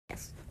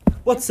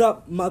What's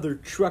up, mother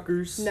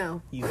truckers?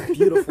 No. You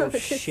beautiful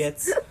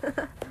shits.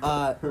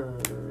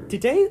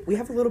 Today, we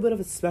have a little bit of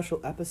a special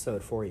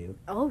episode for you.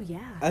 Oh, yeah.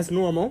 As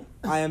normal,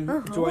 I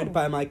am joined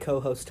by my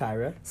co-host,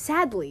 Tyra.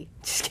 Sadly.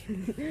 Just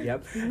kidding.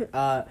 Yep.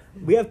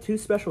 We have two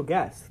special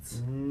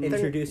guests.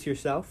 Introduce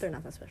yourself. They're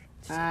not that special.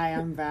 Hi,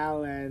 I'm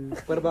Valen.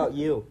 What about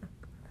you?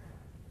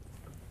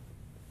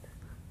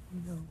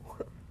 No.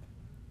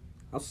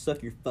 I'll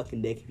suck your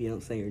fucking dick if you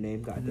don't say your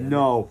name, goddamn.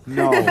 No.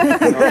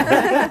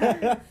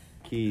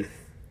 Keith.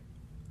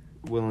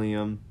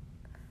 William.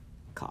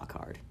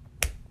 Cockhard.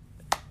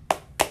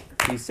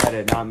 He said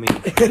it, not me.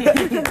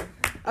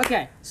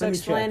 Okay, so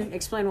Let me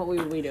explain what we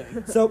will be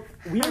doing. So,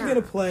 we are going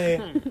to play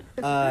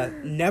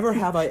Never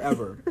Have I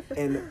Ever.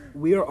 And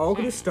we are all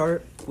going to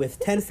start with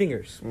 10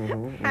 fingers.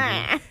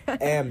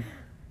 And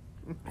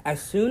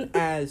as soon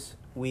as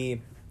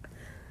we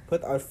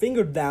put our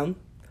finger down,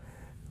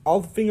 all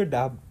the finger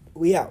down,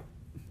 we out.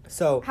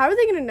 So, How are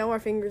they going to know our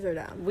fingers are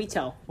down? We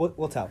tell.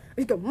 we'll tell.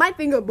 We go, my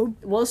finger, boom.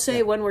 We'll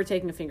say when we're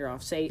taking a finger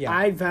off. Say, Yeah.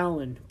 I,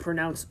 Valen,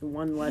 pronounce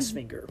one less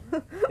finger.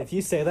 If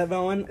you say that,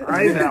 Valen,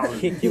 I, Valen,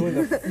 kick you in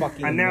the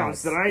fucking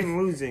announce nuts. that I'm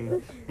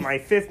losing my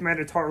fifth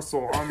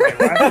metatarsal on my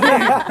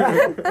left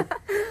hand.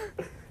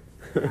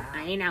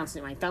 I announce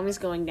that my thumb is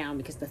going down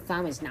because the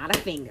thumb is not a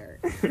finger.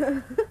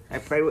 I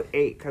play with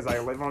 8 because I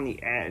live on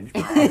the edge.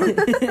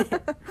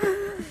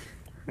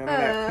 None of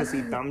that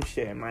pussy thumb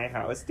shit in my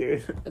house,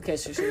 dude. Okay,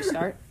 so should we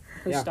start?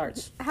 Who Yeah.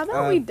 starts? How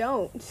about we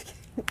don't?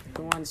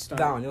 Who wants to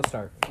start? Valen, you'll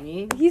start.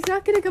 Me? He's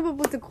not going to come up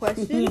with a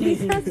question.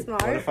 He's not What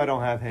smart. if I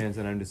don't have hands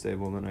and I'm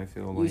disabled and I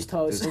feel like... Use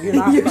toes. dis- You're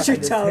not Use your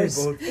fucking toes.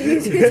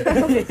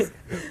 disabled.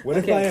 What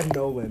if Okay. I have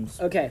no limbs?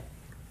 Okay.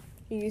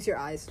 You use your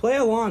eyes. Play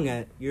along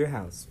at your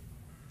house.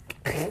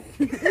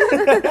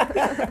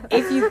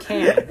 If you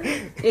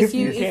can. If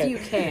you can. You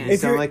can.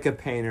 sound like a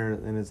painter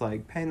and it's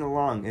like, paint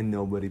along, and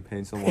nobody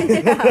paints along.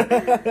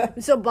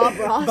 So Bob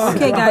Ross.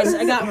 Okay, guys,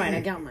 I got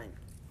mine.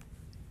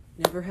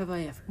 Never have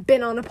I ever.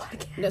 Been on a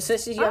podcast. No, so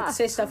you have to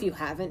say stuff you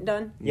haven't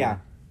done. Yeah.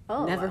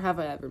 Oh. Never have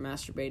I ever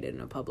masturbated in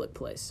a public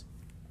place.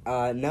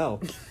 No.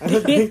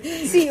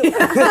 See,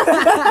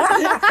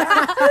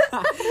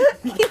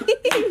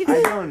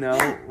 I don't know.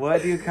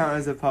 What do you count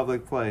as a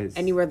public place?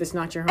 Anywhere that's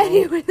not your home.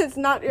 anyway, that's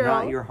not your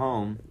Not own. your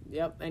home.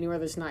 Yep, anywhere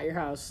that's not your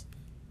house.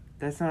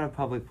 That's not a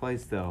public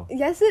place, though.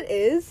 Yes, it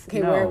is. Okay,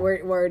 No.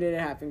 where did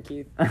it happen,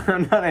 Keith?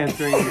 I'm not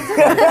answering this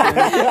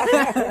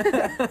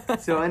question.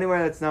 So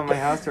anywhere that's not my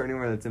house or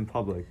anywhere that's in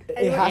public.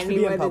 It has to be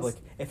Anywhere in that's-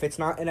 public. If it's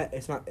not in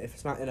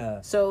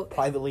a So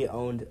privately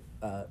owned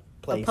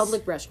place. a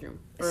public restroom.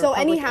 Or So a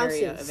any public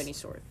area houses. of any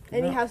sort.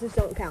 Any houses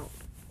don't count.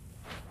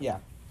 Yeah.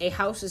 A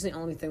house is the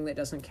only thing that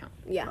doesn't count.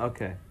 Yeah.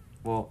 Okay.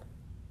 Well,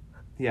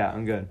 yeah,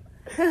 I'm good.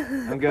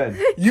 I'm good.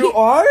 You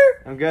are?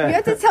 I'm good. You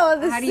have to tell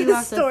us this How do you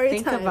have to story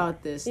think time.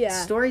 about this? Yeah.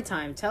 Story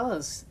time. Tell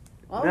us.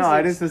 What No, was I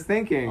it? just was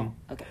thinking.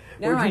 Okay.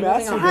 Never Would you mind.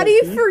 Moving masturbate? on. How do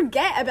you Keith?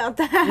 forget about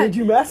that? Did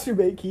you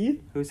masturbate,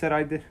 Keith? Who said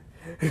I did?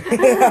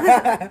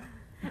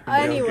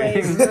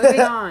 Anyways, Moving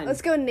on.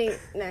 let's go Nate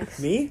next.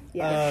 Me?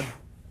 Yeah.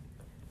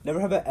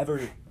 Never have I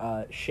ever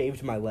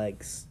shaved my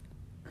legs.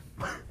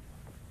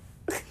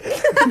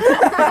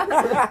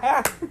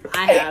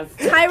 I have.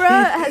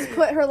 Tyra has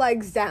put her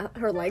legs down.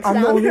 I'm the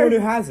down. only one who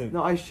hasn't.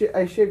 No, I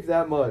shaved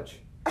that much.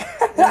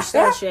 You're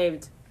still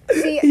shaved.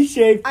 See, He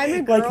shaved I'm a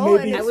like girl,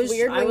 maybe. and it's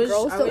weird when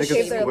girls don't like a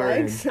shave their square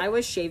legs. I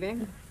was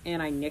shaving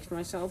and I nicked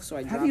myself, so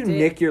I How dropped do you it.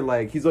 nick your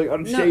leg? He's like,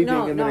 I'm shaving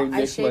and then I I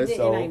nicked shaved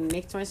myself. it and I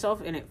nicked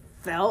myself and it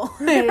fell.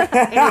 and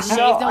it shaved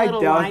No, a I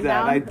little doubt line that.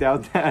 down. I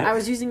doubt that. I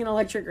was using an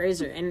electric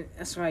razor and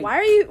so I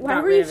Why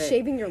got were rid you of it.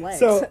 shaving your legs?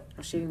 So I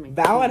was shaving my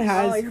Valen penis.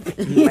 has Oh, you're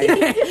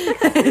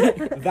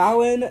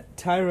Valen,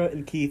 Tyra,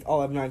 and Keith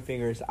all have 9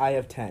 fingers. I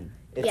have 10.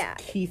 It's Yeah.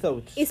 Keith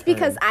Oates. It's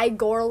because I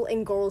girl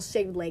and girls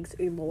shaved legs.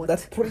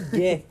 That's pretty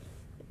gay.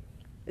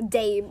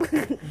 Dave.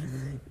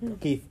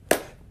 Keith.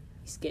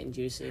 He's getting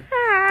juicy.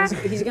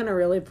 He's gonna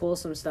really pull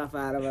some stuff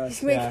out of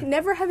us. Like, Yeah.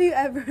 never have you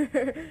ever.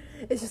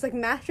 It's just like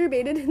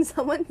masturbated in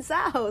someone's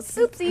house.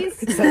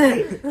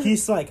 Oopsies.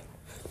 He's like,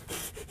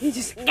 You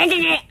just.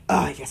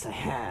 I guess I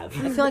have.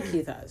 I feel like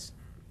Keith has.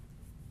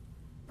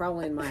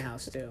 Probably in my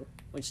house too,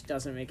 which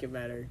doesn't make it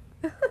better.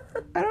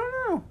 I don't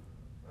know.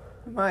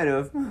 I might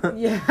have.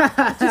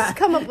 Yeah. Just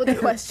come up with a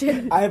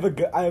question. I have a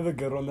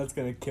good one that's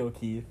gonna kill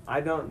Keith.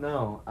 I don't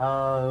know.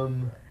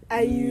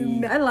 Are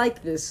you. I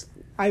like this.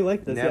 I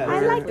like this. Never I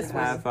like this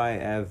one. have I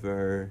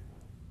ever.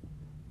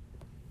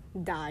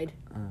 Died.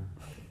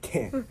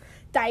 Damn.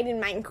 Died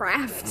in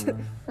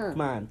Minecraft.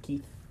 Come on,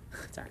 Keith.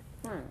 Sorry.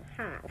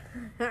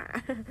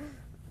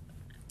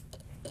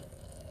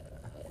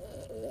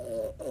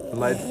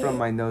 Light from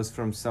my nose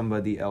from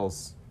somebody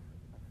else.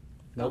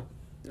 Nope.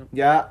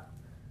 Yeah,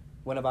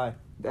 What have I?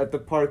 at the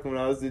park when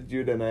I was at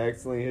Judah and I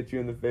accidentally hit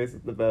you in the face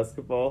with the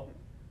basketball.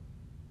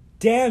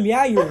 Damn,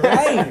 yeah, you're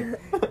right.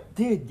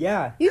 Dude,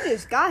 yeah. You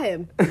just got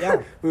him.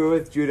 Yeah. We were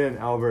with Judah and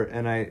Albert,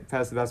 and I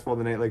passed the basketball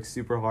to Nate like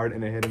super hard,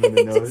 and I hit him in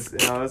the nose,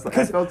 and I was like,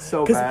 I felt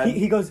so Because bad.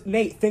 he goes,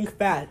 Nate, think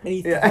fast. And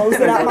he Yeah. throws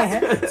it at my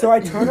head. So I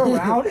turn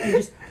around and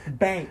just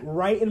bang,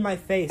 right in my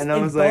face. And And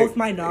I was both like-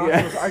 my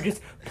nostrils yeah. are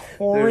just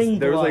pouring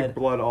There was blood. like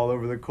blood all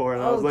over the court,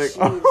 and I Oh, was like,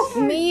 jeez.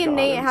 oh, Me and God,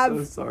 Nate I'm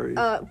have so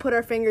sorry. put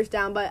our fingers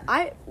down, but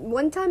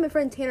one time my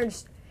friend Tanner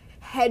just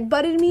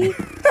headbutted me,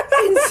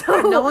 and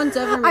so No one's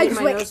ever I made just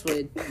my went- nose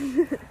bleed.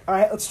 All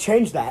right, let's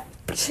change that.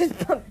 just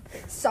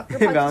sucker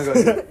Hey, Val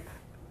punch. goes,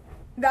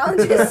 Val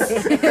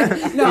just, No, He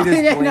just no,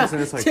 blinks no,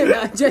 and it's like-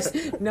 it's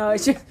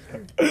just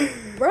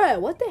bruh,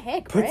 what the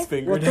heck, Puts bruh?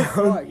 finger what the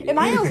down. fuck? Am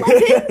I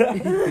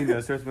 11? he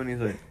knows, starts when he's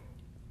like,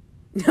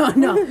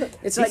 No,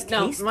 it's like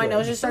no. taste My good.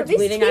 nose just starts These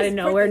bleeding out of taste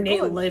nowhere. freaking Nate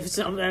good. lifts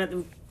something out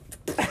of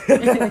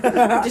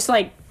the. Just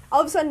like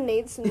All of a sudden,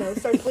 Nate's nose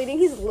starts bleeding.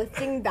 He's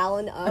lifting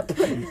Valen up.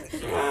 okay.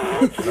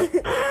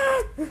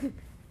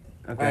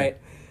 All right,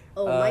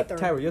 Oh, my turn.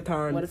 Tyra, your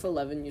turn. what if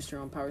 11 used her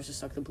own powers to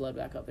suck the blood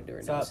back up into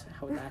her Stop. nose?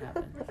 How would that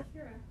happen?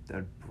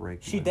 That'd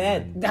break. She my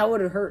dead. mind. That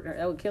would hurt her.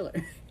 That would kill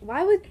her.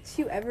 Why would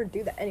you ever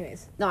do that?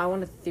 Anyways. No, I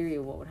want a theory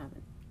of what would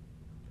happen.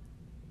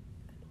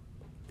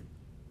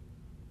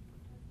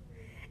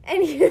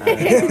 Anyways.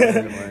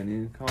 When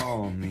you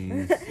call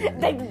me.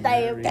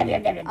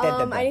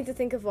 I need to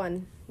think of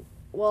one.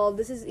 Well,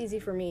 this is easy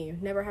for me.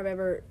 Never have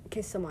ever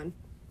kissed someone.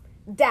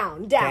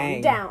 Down, down,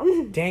 Dang.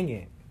 down. Dang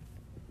it.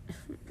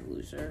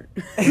 Loser.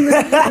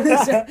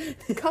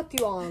 Cucked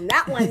you on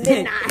that one,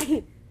 didn't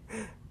I?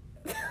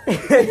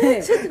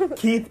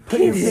 Keith,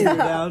 put your finger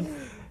down.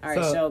 All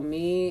right, So- so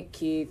me,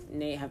 Keith,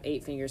 Nate have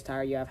 8 fingers.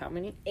 Tyra, you have how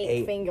many? Eight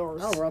Eight.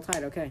 fingers. Oh, we're all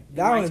tied. Okay.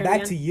 That My one turn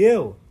back to again?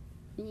 you.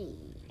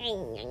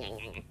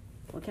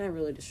 What can I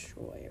really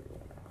destroy everyone?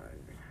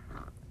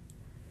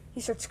 He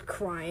starts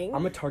crying. I'm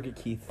gonna target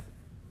Keith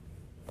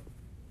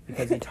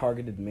because he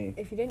targeted me.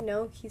 If you didn't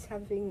know, he's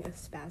having a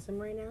spasm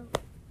right now.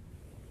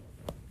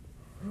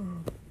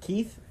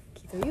 Keith,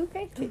 Keith, are you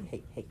okay?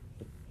 hey,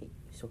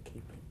 it's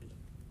okay, baby.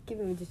 Give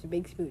him just a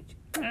big smooch.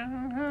 All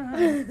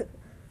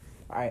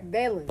right,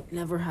 Valen.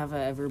 Never have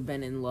I ever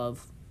been in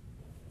love.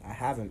 I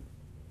haven't.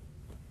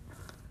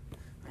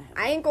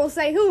 I ain't gonna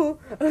say who.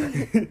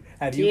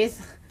 Have you,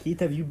 Keith, Keith?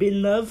 Have you been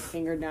in love?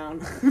 finger down.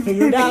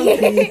 Finger down,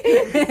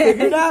 Keith.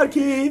 Finger down,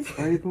 Keith.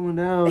 Why are you pulling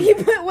down? He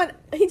put one.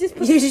 He just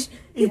put. You just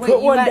He Wait, put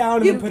you one had- down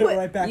and you then put it put-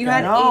 right back you up.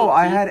 had No, eight,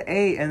 I Keith. had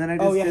 8, and then I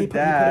just Oh yeah, did he put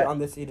that. it on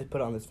this. He just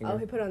put it on this finger. Oh,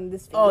 he put on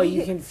this. Oh, finger.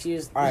 you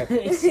confused. All right,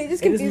 He just it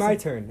is confused my him.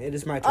 turn. It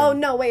is my turn. Oh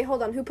no! Wait,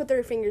 hold on. Who put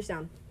their fingers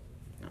down?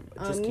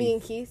 Just Me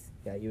and Keith. Keith.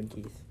 Yeah, you and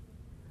Keith.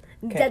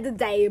 Okay. Dead the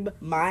Dabe.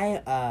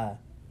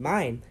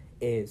 Mine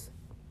is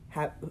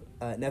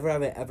never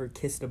have I ever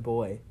kissed a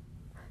boy.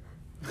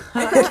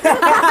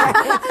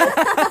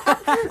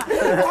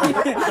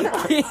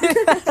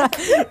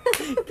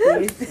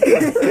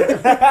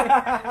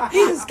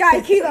 Jesus,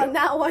 Sky Keith on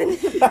that one.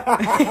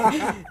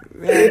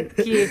 Man,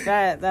 Keith,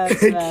 that's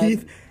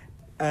Keith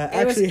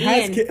actually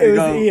has Ian. it was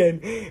Go.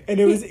 Ian, and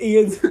it was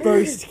Ian's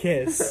first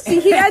kiss. See,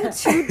 he had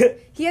two.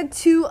 He had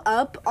two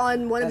up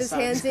on one of That his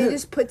sucks. hands, and he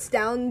just puts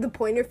down the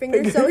pointer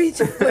finger, so he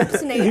just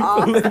flips Nate He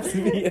off. flips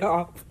me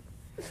off.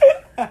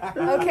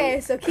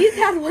 Okay, so Keith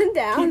had one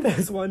down. Keith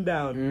has one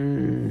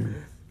down.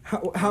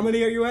 How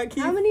many are you at,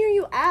 Keith? How many are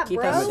you at, Keith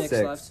bro? has 6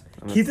 6. left.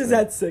 Keith is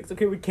at 6.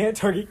 Okay, we can't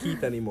target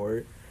Keith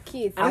anymore.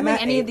 Keith. I don't I'm think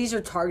at any of 8. these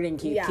are targeting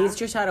Keith. Yeah. Keith's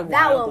just had a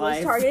That wild one was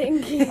life.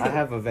 targeting Keith. I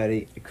have a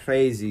very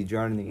crazy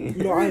journey.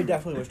 No, I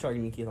definitely was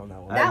targeting Keith on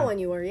that one. That one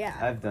you were, yeah.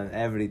 I've done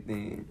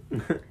everything.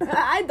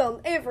 I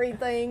done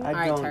everything. I All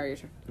right, don't- Tyra, your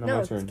turn. No, no, my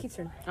it's turn. Keith's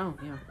turn. Oh,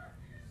 yeah.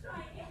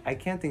 I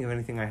can't think of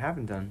anything I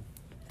haven't done.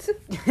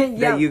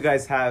 Yeah. That you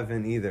guys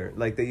haven't either.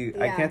 Like that you,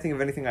 I Yeah. can't think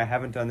of anything I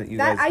haven't done that you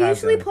That guys I have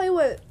usually done. play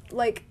with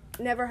like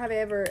never have I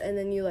ever, and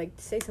then you like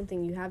say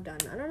something you have done.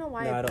 I don't know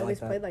why No, I I don't always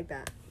like that. played like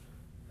that.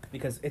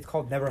 Because it's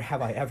called Never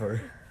Have I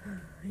Ever.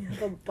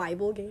 The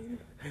Bible game.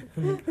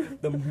 The,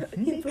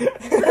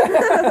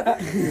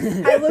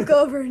 I look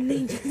over and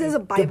he just has a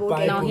Bible, Bible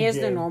game. No, he has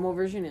the game. normal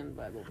version and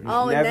the Bible.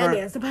 Oh, and then he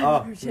has the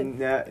Bible version.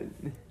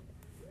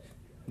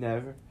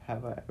 Never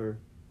have I ever.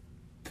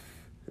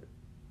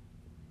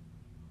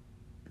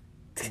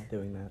 not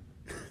doing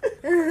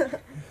that.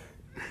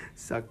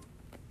 Suck.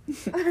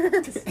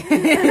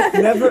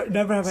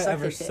 Never have I Suck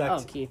ever the tit.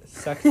 sucked. Oh, Keith.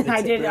 Sucked the I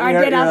tip. did. You're- I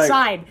did you're like-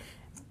 outside.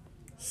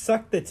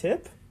 Suck the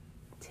tip?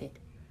 Tit.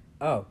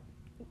 Oh,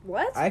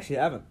 What? I actually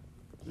haven't.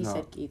 He No.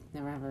 said Keith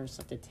never have ever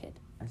sucked a tit.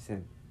 I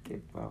said,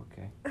 dick. Well,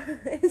 okay.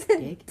 Is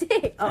it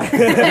dick? Oh.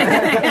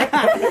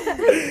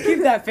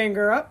 Keep that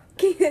finger up.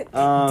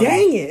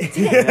 Dang it!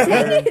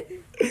 Never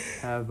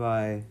have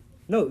I.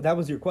 No, that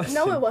was your question.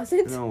 No, it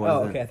wasn't. No, it Oh,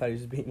 wasn't. okay. I thought you were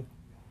just being.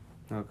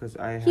 No, because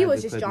I had He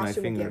was to just put my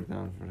Joshua finger McGinn.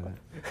 down for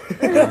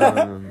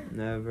that.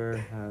 Never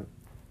have.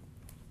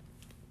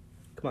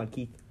 Come on,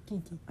 Keith. I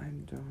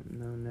don't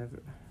know.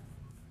 Never.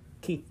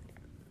 Keith.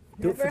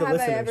 Do it Never for the have I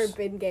listeners. ever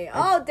been gay.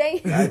 Oh, dang.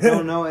 I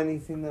don't know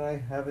anything that I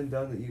haven't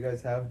done that you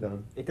guys have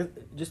done. It does,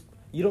 just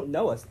you don't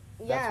know us.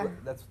 Yeah.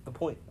 That's the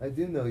point. I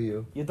do know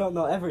you. You don't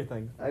know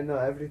everything. I know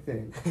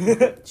everything.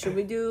 Should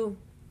we do?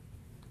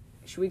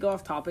 Should we go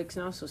off topics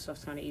now so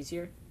stuff's kind of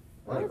easier?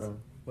 What?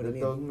 What do you That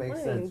mean? doesn't make What do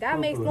you sense. mean? That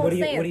makes Poo-poo. no What are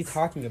you What are you sense.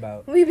 talking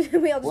about? We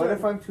all What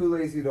if I'm too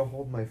lazy to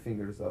hold my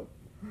fingers up?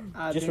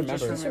 Just then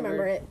remember it. Just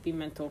remember it. Be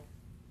mental.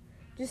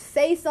 Just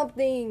say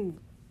something.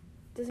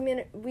 Doesn't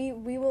mean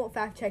we won't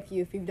fact check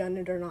you if you've done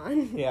it or not.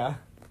 Yeah.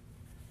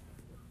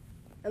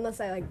 Unless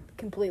I like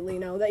completely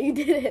know that you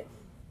did it.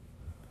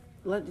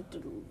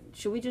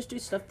 Should we just do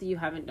stuff that you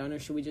haven't done, or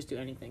should we just do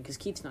anything? Because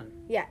Keith's done.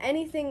 Yeah,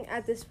 anything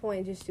at this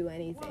point, just do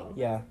anything.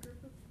 Yeah.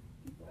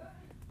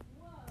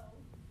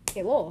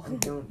 Okay, lol. I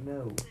don't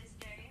know.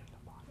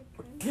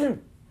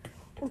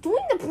 We're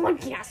doing the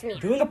podcast, man.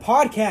 Doing a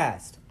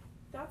podcast.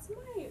 That's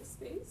my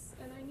space,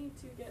 and I need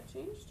to get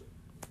changed.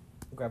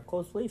 Grab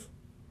clothes, please.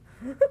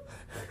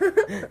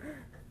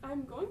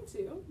 I'm going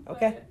to.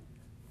 Okay.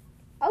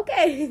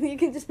 Okay, you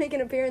can just make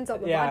an appearance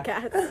on the Yeah.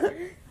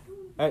 podcast.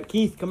 All right,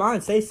 Keith, come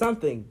on, say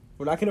something.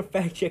 We're not gonna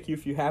fact check you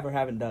if you have or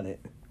haven't done it.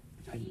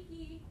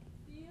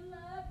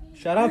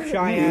 Shut up,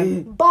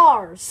 Cheyenne.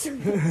 Bars.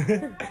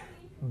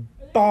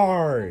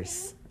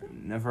 Bars.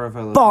 Never have I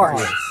listened.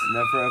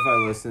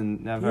 Bars.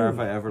 Never have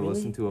I ever Really?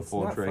 listened to a It's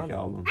full not Drake funny.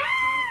 album.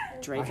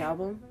 Drake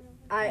album?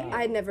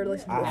 I never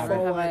listened to I a haven't.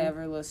 Never full have I one.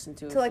 ever listened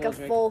to To like a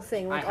Drake. full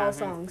thing, like I all haven't.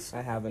 songs.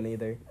 I haven't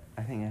either.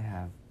 I think I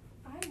have.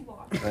 I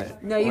lost.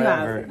 But No, you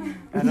whatever. have.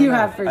 I don't You know.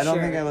 have for I don't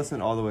sure. think I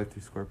listened all the way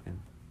through Scorpion.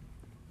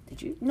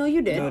 Did you? No,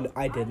 you did. No,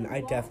 I didn't.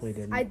 I definitely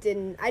didn't. I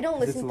didn't. I don't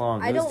It's listen.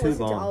 long. I It was don't too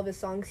listen to long. all of his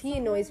songs. He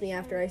annoys me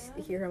after I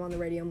hear him on the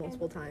radio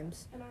multiple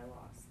times. And I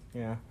lost.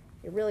 Yeah.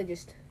 It really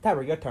just.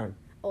 Tyler, your turn.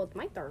 Oh, it's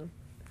my turn.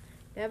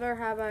 Never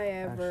have I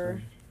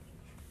ever.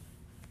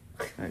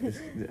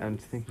 I'm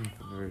thinking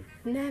of the word.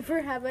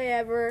 Never have I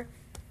ever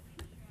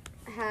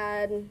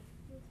had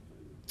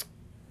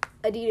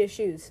Adidas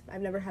shoes.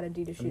 I've never had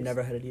Adidas shoes. I've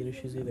never had Adidas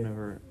shoes either.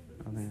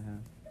 I don't think I have.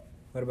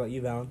 What about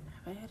you, Valen?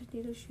 Have I had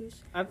Adidas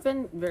shoes? I've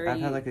been very. I've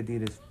had like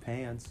Adidas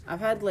pants. I've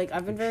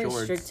been very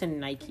shorts. strict to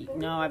Nike.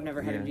 No, I've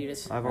never had Yeah.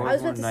 Adidas. I've I always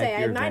was about worn to say, I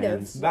Nike or might have.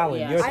 Vans. Valen,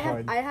 Yeah. your I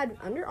turn. had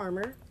Under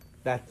Armour.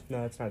 That's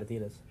not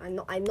Adidas.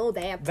 I know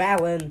that.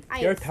 Valen, I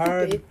your am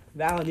turn. stupid.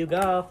 Valen, you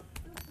go.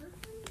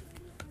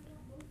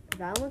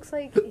 That looks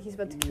like he's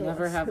about to kill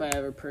Never us. have I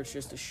ever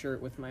purchased a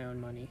shirt with my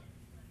own money.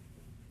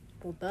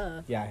 Well,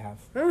 duh. Yeah, I have.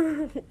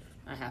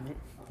 I haven't.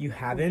 You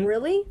haven't?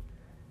 Really?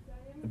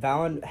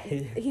 Valen,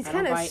 He's I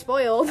don't kind of buy-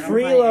 spoiled. I don't buy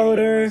any of my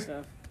Freeloader.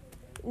 stuff.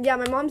 Yeah,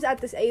 my mom's at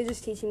this age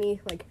just teaching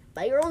me, like,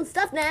 buy your own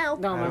stuff now.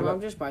 No, my What mom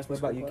about- just buys. what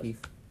about you, clothes.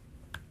 Keith?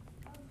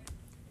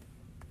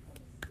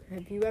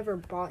 Have you ever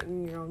bought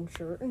your own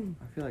shirt?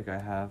 I feel like I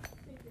have.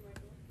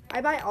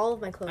 I buy all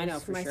of my clothes I know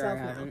for for myself sure I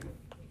now. haven't.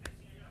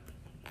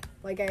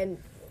 Like, I'm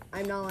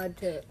not allowed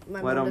to.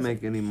 My Well, I mom don't doesn't-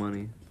 make any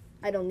money.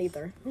 I don't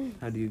either.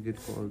 How do you get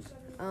clothes?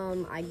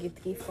 I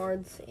get gift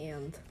cards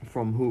and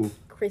From who?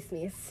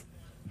 Christmas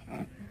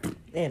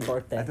And I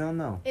birthday. don't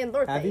know. and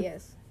birthday. Have you?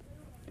 Yes.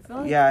 I feel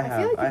like Yeah, I I have.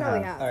 feel like you I probably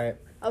have. have. All right,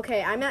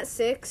 Okay, I'm at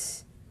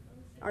 6.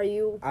 Are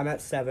you? I'm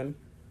at 7.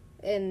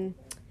 And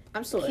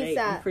I'm still at Keith's 8.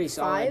 I'm at pretty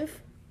solid.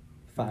 5.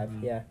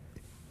 5, yeah.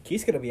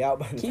 Keith's gonna be out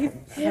by Keith,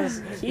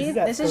 then. Keith,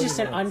 at this is just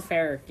 30 an minutes.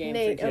 unfair game.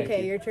 Nate, for Keith.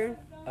 okay, your turn.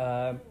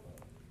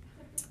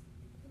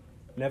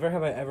 Never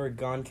have I ever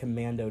gone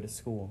commando to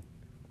school.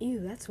 Ew,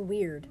 that's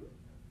weird.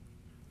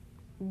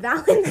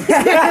 Valentine.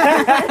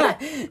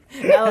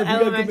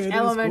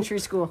 Elementary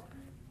school.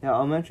 Yeah,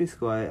 elementary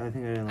school. I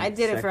think I did. I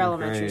did it for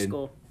elementary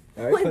school.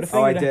 All right, put a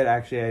Oh, I finger did down.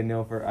 actually. I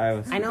know for I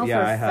was. I know yeah,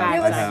 for a I have. fact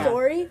You I have a have.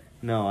 story?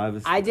 No, I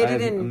was. I did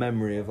have it in- a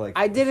memory of like.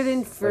 I did it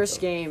in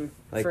first game.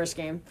 like- First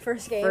game.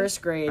 First game.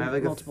 First grade. I have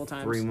like multiple a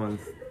times.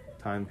 3-month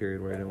time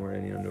period where I didn't wear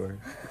any underwear.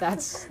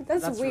 That's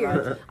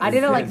weird. rough. I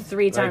did it like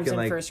 3 Like times in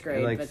like, first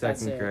grade, like but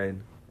that's second it. grade.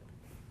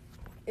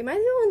 Am I the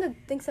only one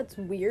that thinks that's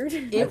weird?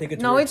 I think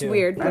it's no, weird, it's too.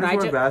 weird, I but just I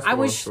wore just basketball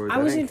was shorts. I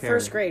I was didn't in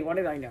first care. grade. What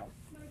did I know?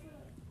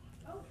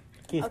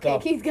 Keith, Okay, go.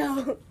 Keith,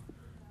 go.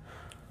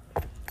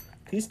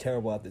 He's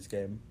terrible at this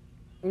game.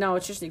 No,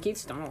 it's just that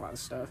Keith's done a lot of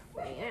stuff.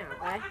 Yeah,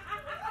 bye.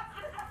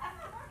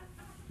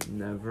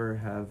 Never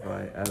have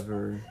I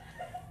ever.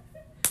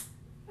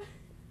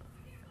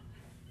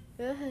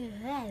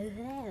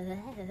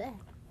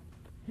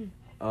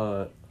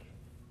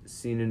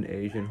 Seen an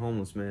Asian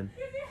homeless man.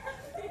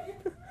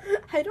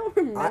 I don't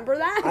remember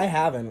that. I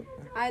haven't.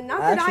 Not I that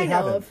I actually know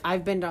haven't. of.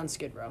 I've been down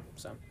Skid Row,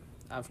 so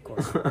of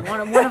course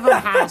one of them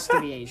has to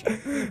be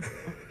Asian.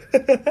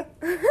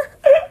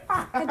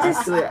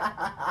 Actually,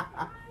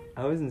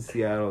 I was in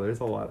Seattle. There's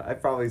a lot. I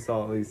probably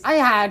saw at least. I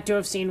had to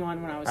have seen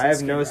one when I was. I in have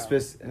Skid no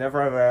Row.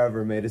 Never have I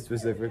ever made a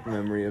specific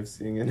memory of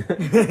seeing an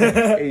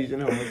Asian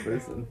homeless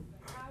person.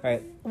 All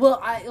right. Well,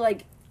 I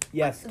like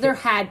Yes. there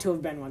had to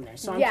have been one there,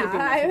 so I'm Yeah, keeping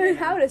that I for would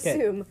now.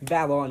 assume.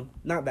 Valon.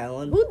 Not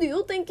Valon. Who do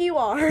you think you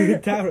are?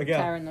 Tyler, go.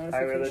 Karen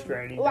I will notification.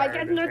 training. Oh, I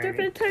got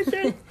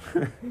notification.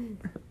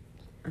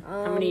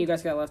 How many you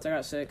guys got left? I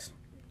got 6.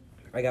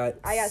 I got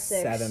 6.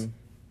 7.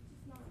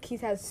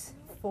 Keith has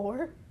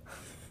 4.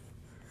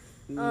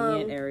 Me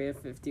Um, at Area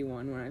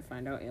 51 when I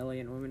find out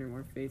alien women are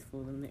more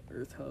faithful than the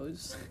Earth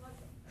hoes.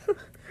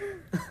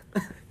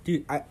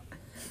 Dude,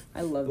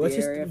 I love let's the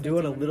just Area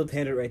doing a 51. little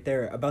tangent right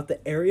there about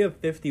the Area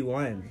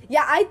 51.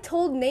 Yeah, I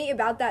told Nate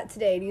about that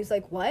today, and he was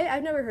like, "What?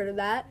 I've never heard of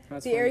that."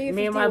 That's the funny. Area 51.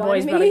 Me and my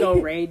boys about to go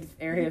raid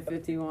Area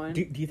 51.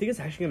 Do you think it's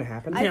actually gonna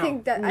happen? I No,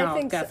 think that- I no,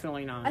 think so.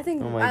 definitely not. I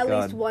think Oh my at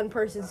God. least one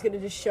person's gonna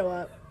just show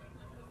up.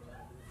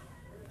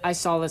 I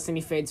saw this and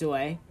he fades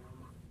away.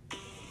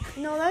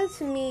 No,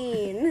 that's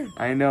mean.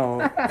 I know.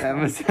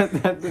 Emma said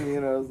that to me,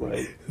 and I was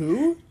like,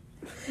 Who?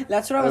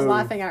 That's what I was Oh.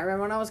 laughing at.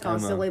 Remember when I was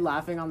constantly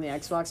laughing on the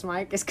Xbox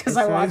mic? It's because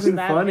I It's not watched even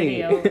that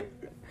funny. video.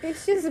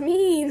 It's just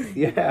mean.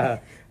 yeah.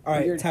 All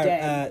right, You're time.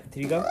 dead.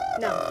 Did you go?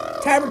 No.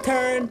 Time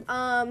return.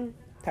 Um,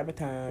 Time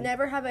return.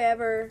 never have I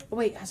ever. Oh,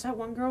 wait, has that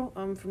one girl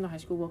from the high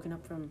school woken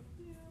up from?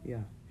 Yeah.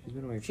 She's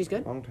been away She's for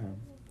good? a long time.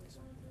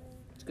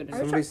 It's good to Are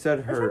know. we Somebody said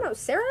Are you talking her. about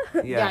Sarah?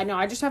 Yeah, I know.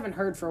 I just haven't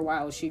heard for a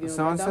while. Is she good?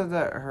 Someone though? said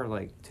that her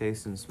like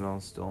taste and smell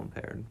is still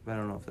impaired, but I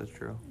don't know if that's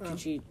true. Can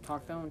she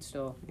talk though and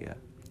still? Yeah.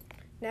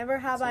 Never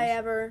have I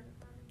ever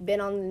been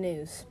on the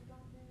news.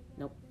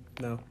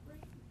 No.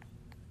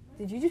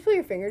 Did you just put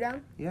your finger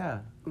down? Yeah.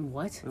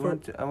 What? I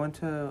went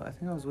to. I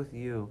think I was with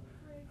you.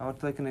 I went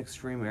to like an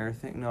extreme air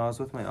thing. No, I was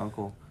with my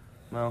uncle.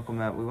 My uncle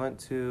Matt. We went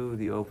to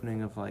the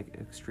opening of like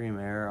Extreme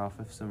Air off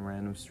of some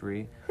random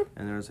street,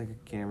 and there was like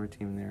a camera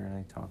team there, and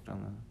I talked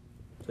on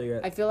the. So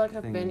you're I feel like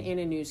I've Thing. been in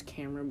a news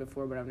camera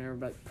before, but I've never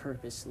like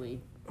purposely.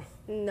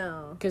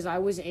 No. Because I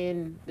was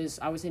in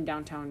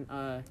downtown.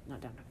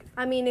 Not downtown.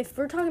 I mean, if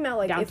we're talking about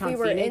like Downtown if we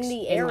were Phoenix, in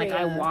the and area, like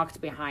I walked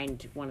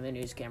behind one of the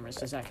news cameras.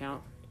 Does that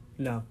count?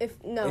 no. if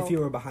If you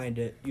were behind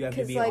it, you have to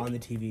 'Cause, be like, on the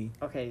TV.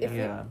 Okay. if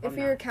Yeah. if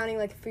you were counting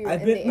like if you were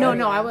I've in been- the area.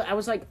 No, I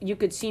was like, you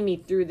could see me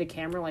through the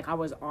camera, like I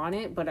was on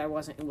it, but I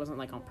wasn't. It wasn't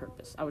like on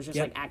purpose. I was just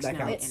like that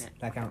accidentally counts. in it.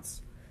 That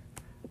counts.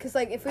 Because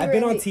like if we I've were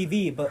been in on the,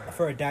 TV, but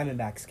for a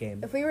Diamondbacks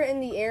game. if we were in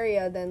the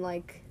area, then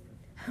like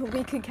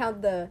we could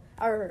count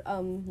our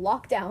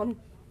lockdown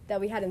that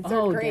we had in third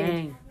Oh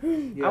grade.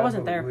 dang! Yeah,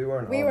 wasn't but there. We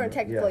weren't. We on weren't it.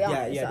 technically on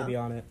Yeah, it. you had so. to be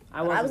on it. I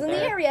But wasn't I was in the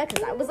there. area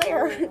because I was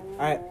there. All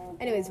right,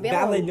 Anyways, we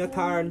have Valen, your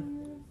turn.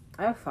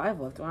 I have 5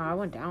 left. Wow, I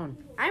went down.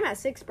 I'm at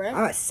 6, bro.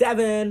 I'm at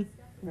 7.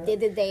 Did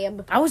the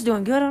damn. I was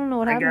doing good. I don't know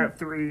what I happened. got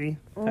 3.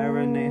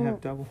 Tyra and Nate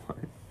have double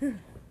one.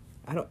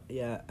 I don't.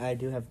 Yeah, I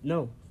do have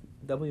no.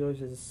 Double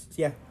yours is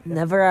yeah.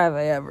 Never have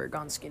I ever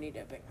gone skinny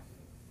dipping.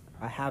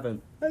 I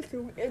haven't. That's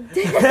so weird.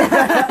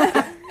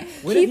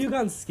 When have you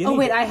gone skinny? Oh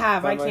wait, I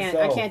have. By I can't.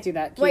 myself. I can't do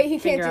that. Wait, Keep he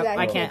can't finger do up. that.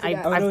 I He can't. can't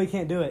do that. Oh I've no, we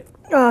can't do it.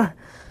 oh shit,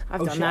 I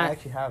done that.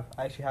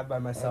 actually have by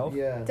myself.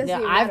 Yeah. Doesn't Yeah,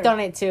 even I've matter. done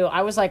it too.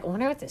 I was like, I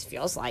wonder what this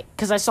feels like.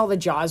 Because I saw the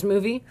Jaws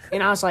movie,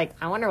 and I was like,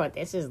 I wonder what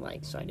this is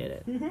like. So I did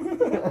it.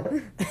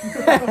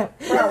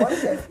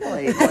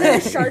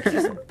 The shark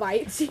just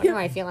bites What do you.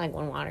 I feel like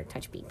when water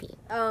touch PP?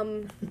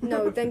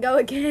 No, then go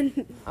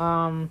again.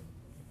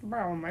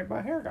 Bro,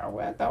 my hair got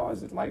wet. That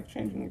was a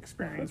life-changing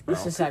experience, bro.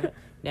 Just a second.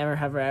 Never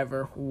have I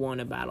ever won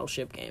a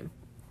battleship game.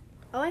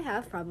 Oh, I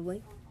have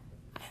probably.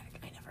 I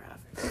never have.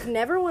 You've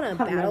never won a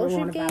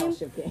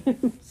battleship game?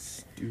 game.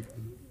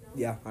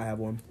 Yeah, I have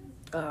one.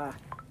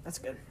 That's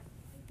good.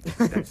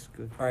 That's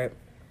good. All right.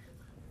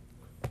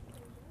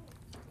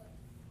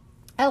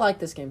 I like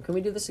this game. Can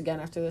we do this again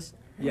after this?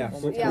 Yeah.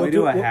 One Yeah. Can we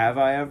do a have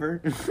I ever?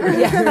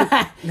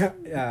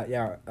 Yeah.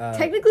 Yeah.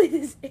 Technically,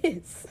 this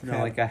is. No,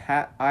 like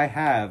I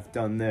have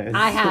done this.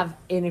 I have,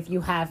 and if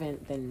you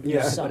haven't, then you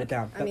Yeah, suck. put it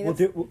down. I mean, we'll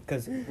do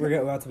because we're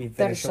about to be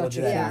That is finished. So we'll such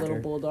do a that cute after.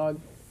 little bulldog.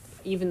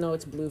 Even though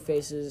it's blue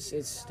faces,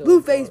 it's still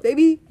Blueface,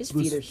 baby. His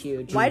feet are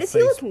huge. Why does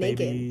he look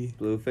naked?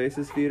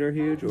 Blueface's feet are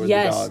huge, or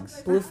Yes, the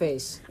dogs?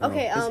 Blueface.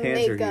 Okay, his hands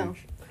Nate, are go.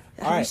 huge.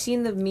 Have All you right.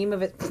 seen the meme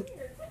of it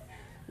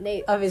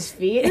Nate. of his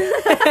feet?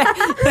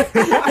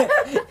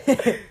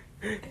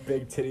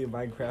 Big titty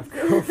Minecraft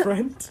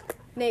girlfriend.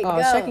 Nate, Oh, I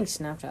was go. checking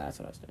Snapchat. That's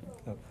what I was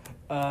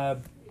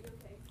doing.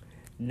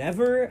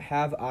 Never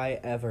have I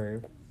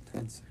ever.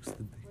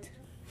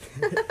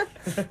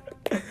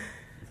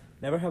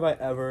 Never have I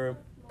ever.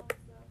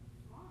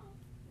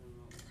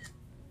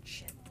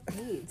 Shit.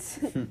 AIDS.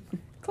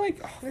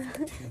 Like, oh,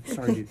 damn,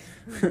 sorry,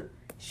 dude.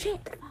 Shit.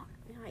 Fuck.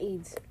 Not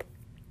AIDS.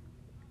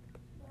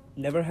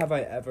 Never have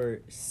I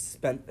ever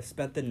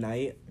spent the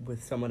night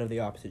with someone of the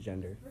opposite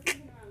gender.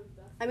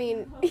 I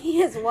mean, he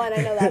has one. I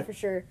know that for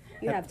sure.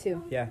 You have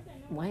two. Yeah,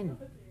 When?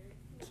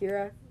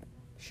 Kira.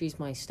 She's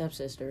my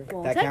stepsister.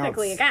 Well, That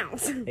technically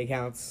counts. it counts. it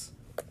counts.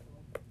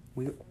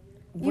 When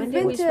You've did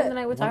been we to- spend the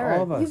night with Not Tyra?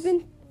 all of us. You've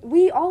been.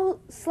 We all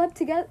slept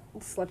together.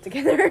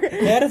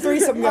 They had a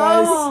threesome,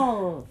 guys.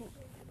 Oh.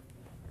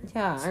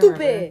 Yeah, I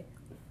Stupid.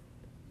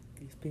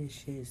 These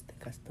bitches,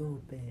 they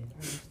stupid.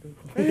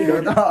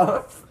 Shut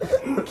up.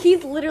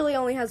 Keith literally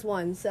only has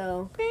one,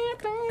 so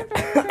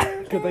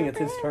Good thing it's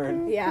his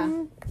turn. yeah.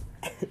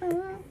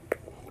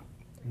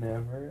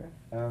 Never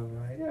have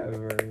I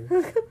ever.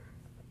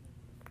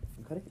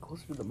 You gotta get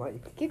closer to the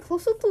mic. Get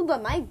closer to the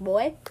mic,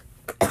 boy.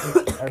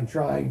 I'm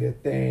trying to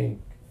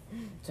think.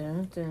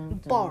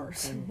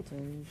 Bars.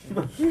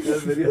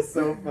 That video's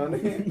so funny.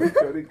 The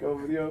Cody Go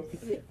video.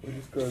 It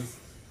just goes,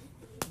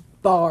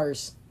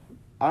 Bars.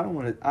 I don't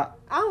want to,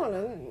 I don't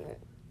know.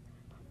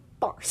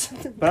 Bars.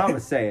 but I'm going to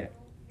say it.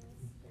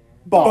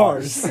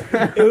 Bars.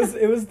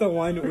 it was the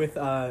one with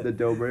The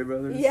Dobre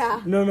brothers?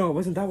 Yeah. No, it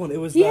wasn't that one. It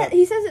was He the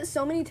he says it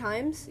so many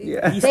times.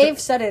 Yeah. They've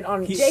said it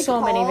on Jake so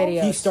many Paul.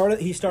 videos.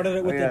 he started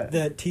it with Oh, yeah.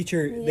 the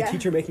teacher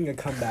Yeah. making a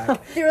comeback.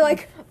 They were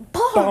like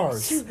bars.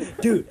 Bars.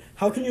 Dude,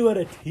 how can you let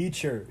a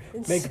teacher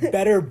make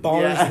better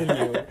bars Yeah.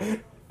 than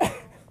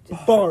you?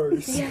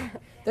 Bars. Yeah.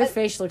 Their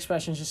facial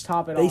expressions just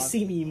top it They off.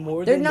 see me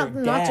more They're than not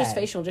their not just dad.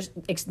 facial,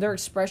 just their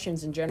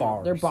expressions in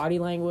general. Their Bars. body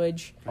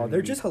language. Oh,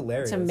 they're just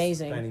hilarious. It's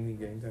amazing. Tiny meat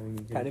gang, tiny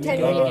meat gang. Tiny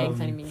Tiny meat meat gang. Gang,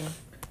 tiny meat gang.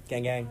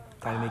 Gang, gang.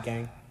 Tiny meat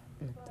gang.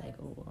 Like,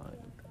 oh,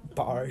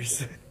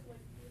 Bars.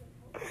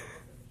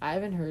 I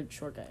haven't heard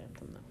Short Guy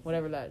Anthem though.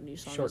 Whatever that new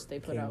song Short is they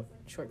put King. out.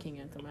 Short King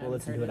Anthem. I We'll haven't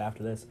listen heard to it it.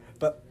 after this.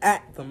 But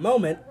at the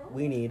moment,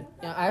 we need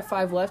Yeah, I have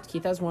 5 left.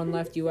 Keith has 1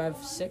 left. You have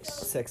 6.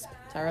 6.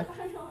 Tyra.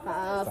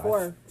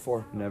 4.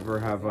 4. Never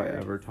have I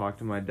ever talked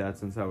to my dad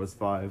since I was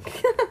 5.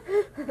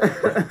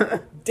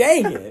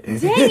 Dang it! Dang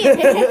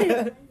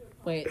it!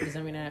 Wait, does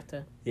that mean I have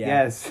to?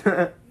 Yes.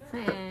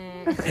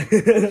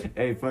 Panini,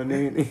 Hey,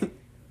 Panini.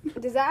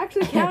 Does that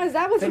actually count? Is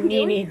that what's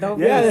doing? don't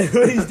Yeah, be. that's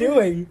what he's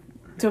doing.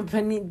 Don't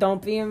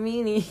be a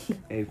meanie.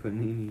 Hey,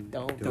 Panini.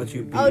 Don't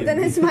you be Oh,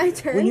 then it's my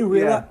turn. When you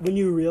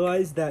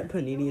realize that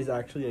Panini is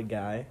actually a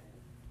guy,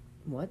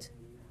 What?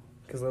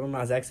 because Lil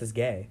Nas X is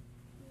gay.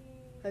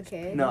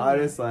 Okay. No, I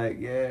just like,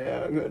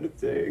 yeah, I'm gonna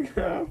take.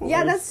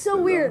 Yeah, that's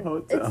so weird.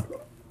 Hotel.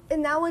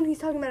 And that one, he's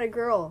talking about a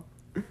girl.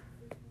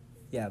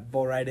 Yeah,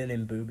 bull riding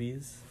and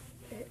boobies.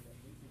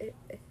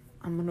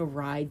 I'm gonna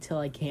ride till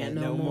I can't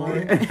no No more. more.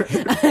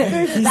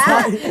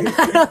 That?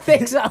 I don't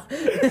think so.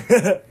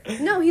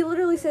 No, he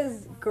literally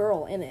says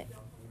girl in it.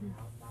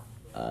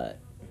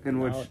 In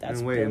which? No,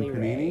 that's in wait, in Billy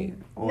Panini?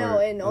 Ray. No,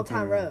 in Old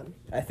Town Road.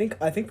 I think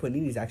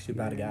Panini's actually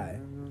about a guy.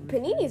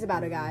 Panini's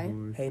about a guy.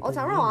 Hey, Old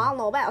Town Road, I don't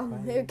know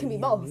about. It can be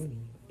both.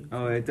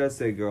 Oh, it does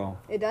say girl.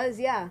 It does,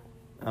 yeah.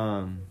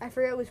 I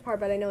forget which part,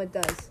 but I know it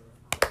does.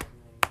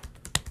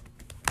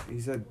 He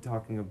said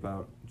talking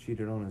about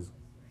cheated on his.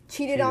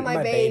 Cheated on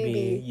my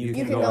baby. You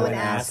can go and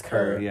ask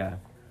her. Yeah.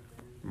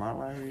 My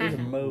life He's is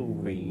a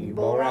movie,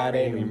 bull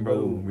riding in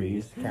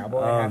boobies,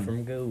 cowboy hat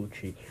from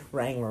Gucci,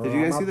 Wrangler. Did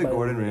you guys on see my the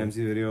Gordon booty.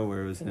 Ramsay video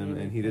where it was him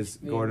and he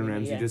just Gordon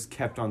Ramsay Yeah. just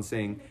kept on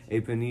saying,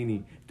 "Hey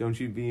Panini, don't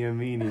you be a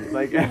meanie,"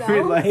 like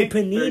every No. like Hey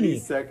 30 Panini,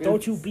 seconds.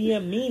 don't you be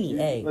a meanie,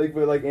 hey. Like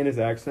but like in his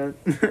accent.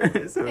 So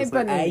Hey, it's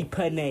like, Panini. Hey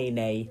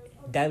Panini,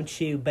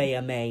 don't you be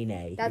a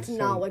meanie. That's You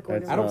not sound- what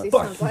Gordon that's Ramsay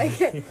not- sounds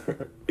like.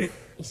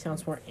 He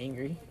sounds more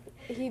angry.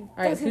 He All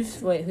right, doesn't-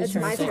 who's It's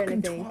turn my is it? turn,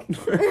 I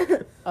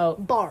think. Oh,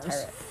 Bars.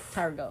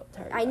 Tyra, go.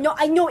 Tyra, go.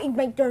 I know it's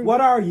my turn.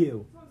 What are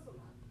you?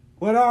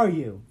 What are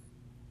you?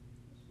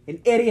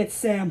 An idiot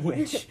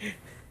sandwich.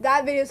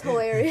 That video's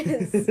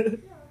hilarious.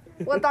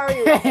 What are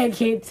you?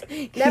 Keith.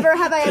 Never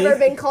have I ever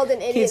been called an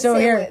idiot Keith's over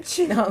here.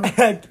 sandwich.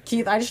 No,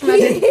 Keith. I just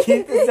imagine.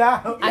 Keith is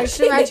out. I just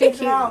imagine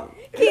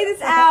Keith. Keith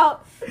is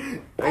out.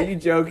 Are you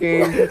joking?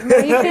 You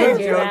can't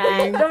do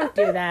that. Don't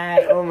do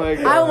that. Oh my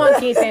god. I want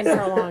Keith in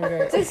for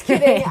longer. Just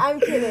kidding. I'm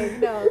kidding.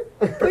 No.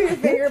 Put your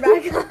finger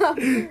back up.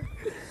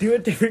 Do a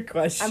different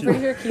question. I'm pretty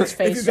sure Keith's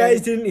face. If you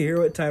guys didn't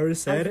hear what Tyra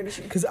said, pretty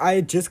sure. because I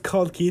had just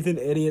called Keith an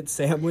idiot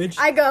sandwich.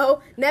 I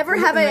go, never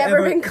have I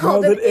ever been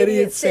called an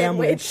idiot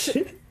sandwich.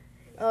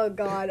 Oh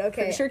god,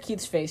 okay. Pretty sure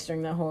Keith's face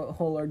during that whole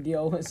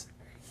ordeal was.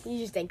 You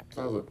just think.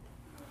 Oh,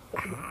 hey,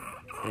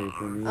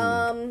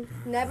 Panini.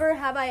 Never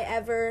have I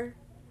ever.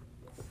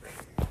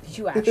 Did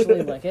you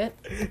actually lick it?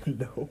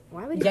 No.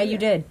 Why would Yeah, you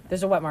did.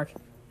 There's a wet mark.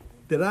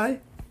 Did I?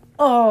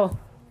 Oh,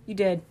 you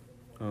did.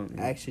 Oh,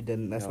 I actually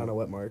didn't. That's No. not a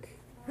wet mark.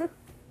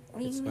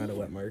 It's not a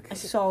wet mark. I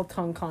saw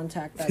tongue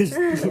contact. There's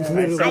That's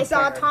literally- I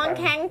saw a Tom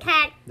Ken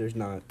cat. There's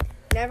not.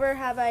 Never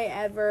have I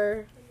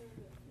ever.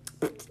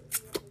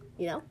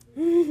 You know?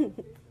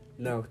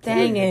 No. Keith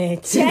dang already-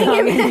 it.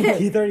 Dang it.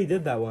 Keith already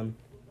did that one.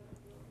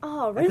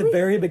 Oh, At the really?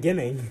 very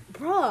beginning.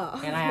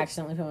 Bruh. And I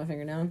accidentally put my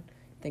finger down,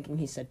 thinking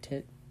he said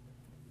tit.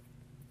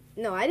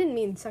 No, I didn't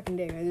mean sucking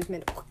dick. I just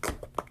meant.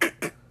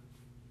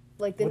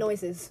 Like the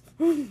noises.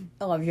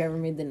 Oh, have you ever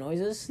made the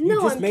noises?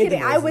 No, just I'm made the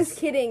kidding. I was noises.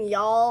 kidding,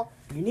 y'all.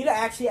 You need to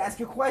actually ask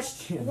your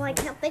question. Well, I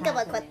can't think of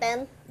a quick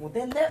then. Well,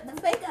 then the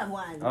think of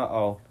one.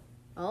 Uh-oh.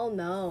 Oh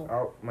no.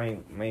 Oh, my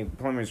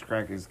plumber's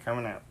crack is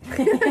coming out.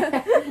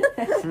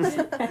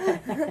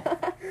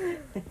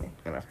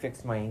 Gonna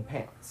fix my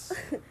pants.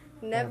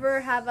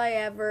 Never have I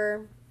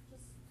ever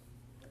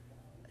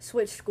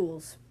switched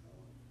schools.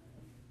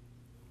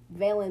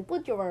 Valen,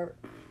 put your.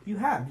 You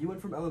have. You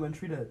went from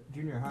elementary to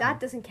junior high. That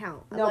doesn't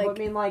count. No, like, but I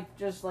mean like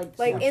just like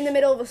in the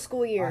middle of a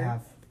school I year,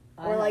 have.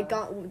 or like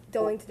going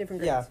to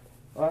different grades. Yeah.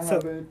 I So-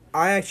 haven't.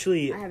 I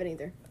actually I haven't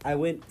either. I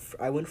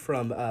went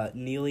from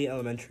Neely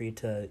Elementary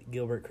to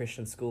Gilbert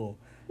Christian School.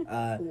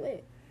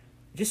 Lit.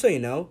 Just so you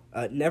know,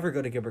 never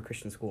go to Gilbert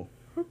Christian School.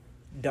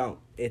 Don't.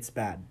 It's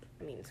bad.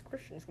 I mean, it's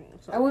Christian school.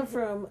 So. I went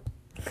from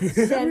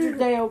Sandra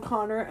Day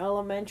O'Connor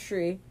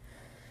Elementary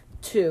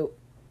to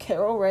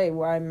Carol Ray,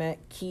 where I met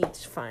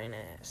Keith's fine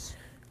ass.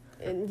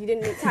 And you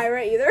didn't meet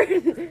Tyra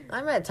either.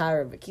 I met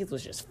Tyra, but Keith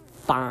was just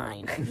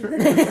fine. All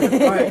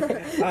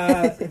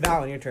right,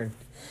 Val, your turn.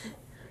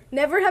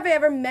 Never have I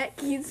ever met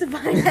Keith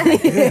Sabine.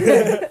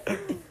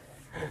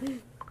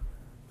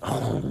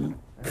 I'm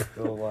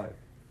still alive.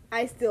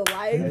 I still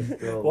I'm lied.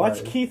 still Watch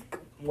alive. Keith.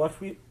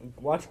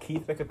 Watch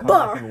Keith make a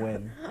Bar. comeback and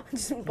win.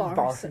 Just bars.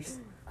 Bars.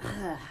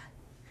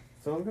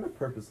 Someone's gonna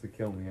purposely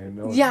kill me. I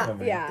know it's Yeah,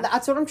 coming. Yeah.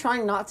 That's what I'm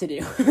trying not to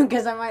do,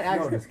 because I might No,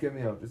 actually. just get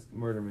me out. Just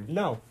murder me.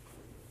 No.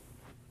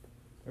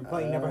 We're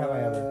playing Never Have I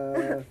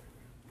Ever.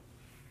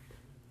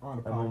 On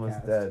a I'm almost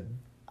podcast. dead.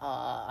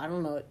 I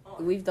don't know.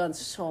 We've done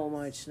so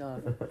much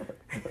stuff.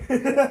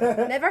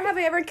 Never have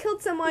I ever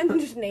killed someone.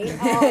 Just name.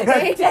 Oh,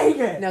 dang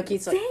it! No,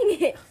 Keith's like,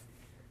 it.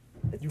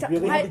 You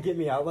really had to get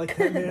me out like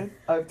that, man?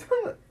 I've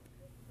done it.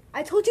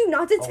 I told you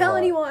not to A tell lot.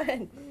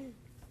 anyone.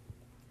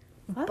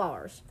 What?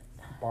 Bars.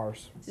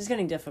 Bars. this is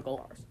getting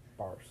difficult.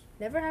 Bars.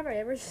 Never have I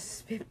ever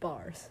spit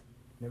bars.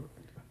 Never.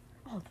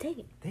 Oh, dang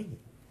it. Dang it.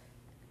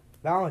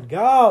 Valen,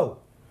 go!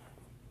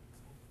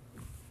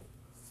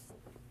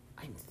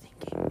 I'm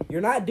thinking.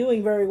 You're not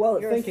doing very well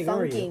at You're thinking,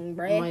 are you? thinking,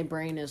 bruh. My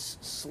brain is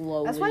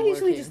slowly That's why I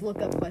usually working. just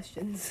look up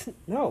questions.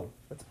 No,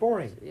 that's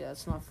boring. Yeah,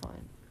 it's not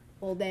fun.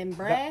 Well, then,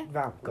 bruh.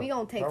 Val, go. We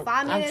gonna take Go. 5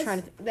 I'm minutes,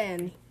 trying to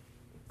then.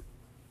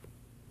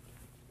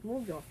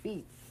 Move your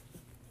feet.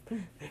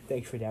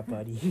 Thanks for that,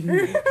 buddy.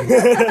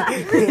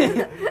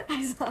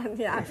 I saw,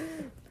 yeah.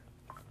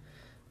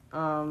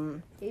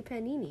 Hey,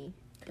 Panini.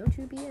 Don't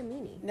you be a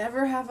meanie.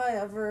 Never have I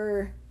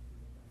ever.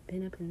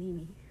 Been a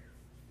panini.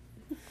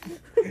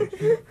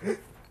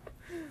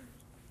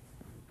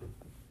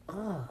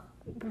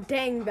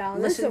 Dang, Val.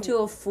 Listen to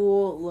a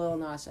full Lil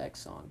Nas X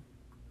song.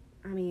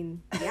 I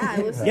mean, yeah,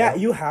 I listen. Yeah,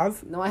 you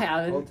have. No, I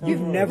haven't. Old Town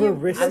You've Road. never You-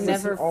 risked I've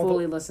this never all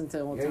fully listened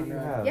to Old Yeah, Town you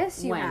Road. have.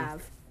 Yes, you When?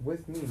 have.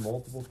 With me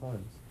multiple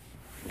times.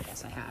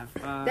 Yes, I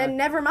have. Then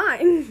never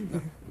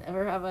mind.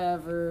 Never have I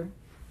ever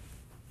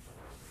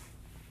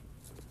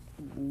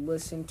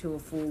listened to a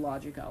full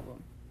Logic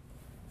album.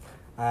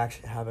 I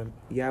actually haven't.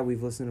 Yeah,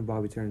 we've listened to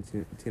Bobby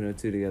Tarantino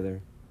 2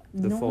 together.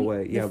 The No, full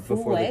way. the Yeah, full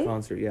before way? the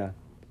concert, yeah.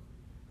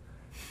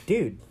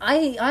 Dude,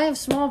 I have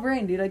small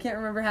brain, dude. I can't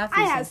remember half these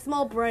I have things.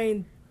 small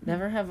brain.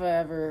 Never have I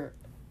ever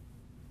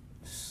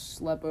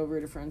slept over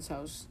at a friend's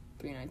house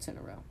 3 nights in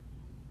a row.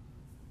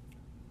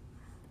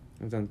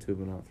 I've done 2,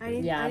 but not I 3.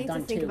 need- Yeah, I've to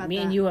done think 2. about Me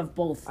and that. you have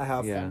both. I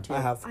have. Yeah. Too.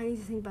 I have. I need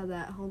to think about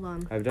that. Hold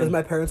on. I've Because done.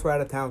 my parents were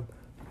out of town.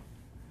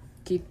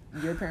 Keith,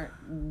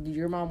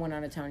 your mom went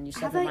out of town and you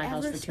Have slept at I my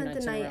house ever for 2 spent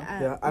the nights in a night row.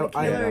 at Yeah, I-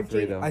 Michaela I- or Yeah, not 3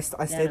 Jake? though. I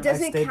stayed.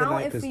 Does I it stayed the count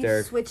night. if 'cause we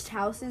Derek- switched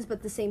houses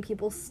but the same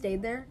people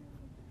stayed there?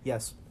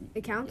 Yes,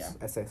 It counts? Yeah.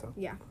 I say so.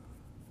 Yeah.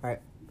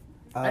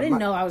 I didn't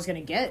know I was gonna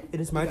get. It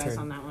is you my guys turn.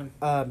 on that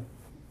one.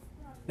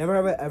 Never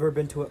have I ever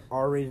been to an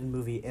R-rated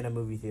movie in a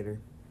movie theater.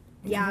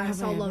 Yeah, I have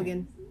saw I ever-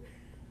 Logan.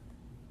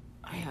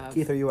 I have.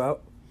 Keith, are you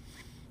out?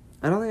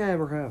 I don't think I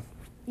ever have.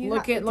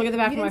 Look at the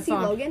back of you my didn't see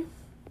phone. Logan?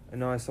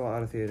 No, I saw it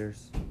out of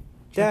theaters.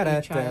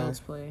 Da-da-da. Child's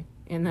Play,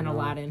 and then No.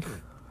 Aladdin.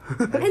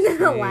 And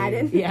then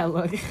Aladdin. Yeah,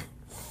 look.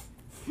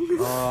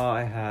 Oh,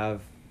 I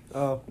have.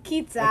 Oh,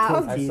 Keith's I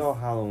told out. I Keith. saw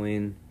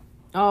Halloween.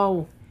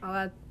 Oh,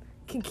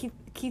 Can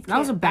Keith That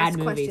was can't a bad ask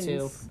movie, questions,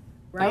 too.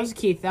 Right? that was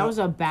Keith. That was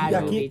a bad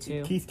yeah, movie Keith,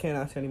 too. Keith can't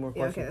ask any more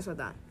Yeah, okay, questions. that's what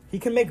that. He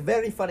can make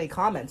very funny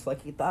comments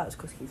like he does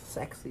because he's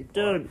sexy.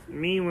 Dude,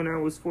 me when I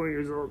was 4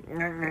 years old.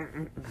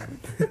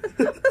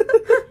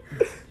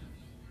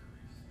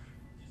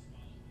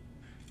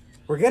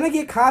 We're gonna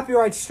get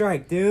copyright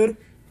strike, dude.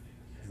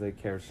 Because they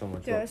care so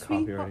much about Just be-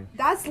 copywriting.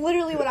 That's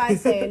literally what I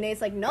say, and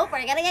Nate's like, "Nope,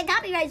 we're gonna get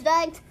copyright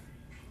striked."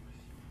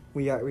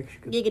 We should.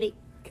 Giggity.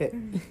 Okay.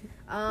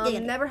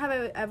 Never have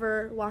I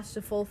ever watched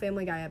a full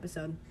Family Guy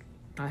episode.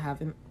 I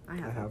haven't. I I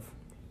have. have.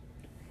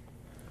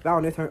 Now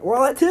on your turn. We're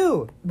all at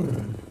 2.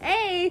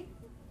 Hey,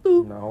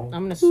 No.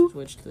 I'm gonna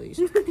switch to these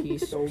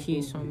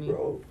piece on me.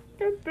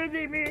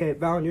 Okay,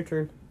 Val, on your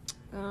turn.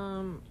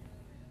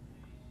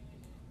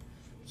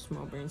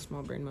 Small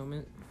brain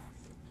moment.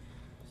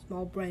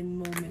 small brain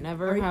moment.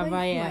 Never Are we have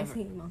playing I My ever-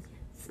 Singing Monkey?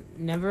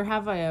 Never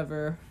have I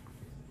ever.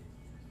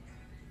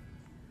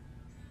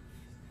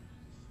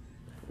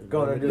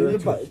 Gonna do the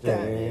butt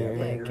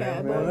thing.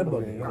 Cowboy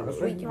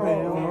We can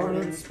roll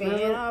and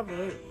spin our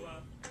root.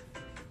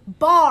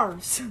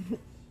 Bars.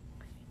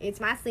 It's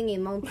my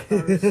singing monkey.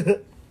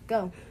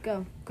 Go,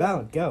 go.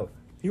 Val, go.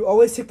 You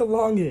always take the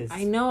longest.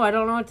 I know. I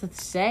don't know what to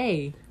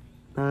say.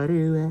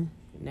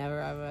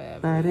 Never have I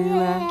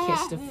ever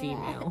kissed a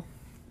female.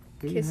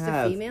 Kissed a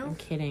have. female? I'm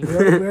kidding. We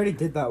already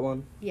did that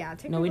one. Yeah,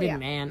 technically. No, we yeah. didn't,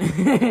 man.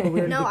 We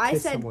already No, did I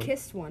kiss said someone.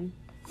 kissed one.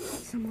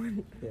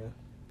 Someone. Yeah.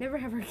 Never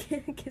ever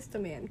kissed a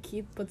man.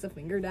 Keith puts a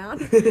finger down.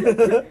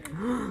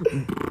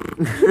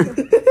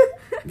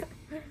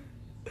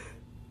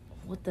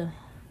 What the?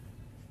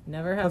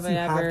 Never have Plus I you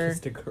have ever.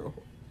 kissed a girl.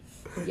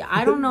 Yeah,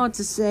 I don't know what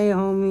to say,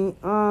 homie.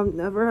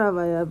 Never have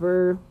I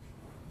ever.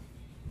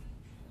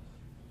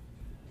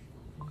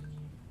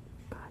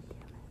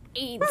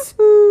 AIDS.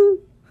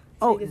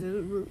 Oh,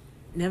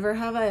 never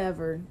have I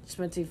ever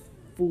spent a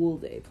full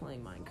day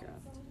playing Minecraft.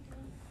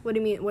 What do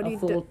you mean? What do a you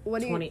full do?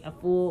 What do 20, you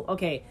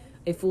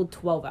a full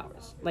 12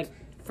 hours. Like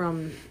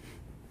from.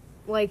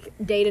 like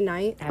day to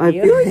night? Have I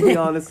you? feel like we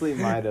honestly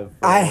might have.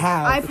 I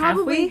have. I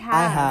probably we? have.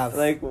 I have.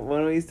 Like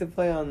when we used to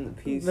play on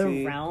PC.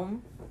 The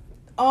Realm.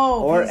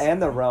 Oh, Or 'cause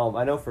and the Realm.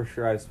 I know for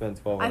sure I've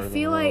spent 12 I hours. on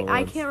feel the like Realm I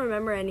once. can't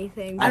remember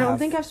anything. I don't have.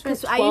 think I've spent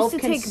 'Cause I used 12 to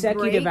take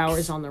consecutive breaks.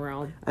 hours on the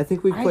Realm. I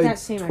think we I had played that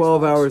same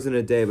 12 Xbox. hours in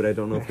a day, but I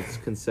don't know if it's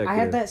consecutive. I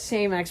had that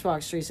same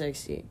Xbox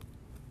 360.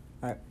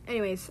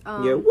 Anyways,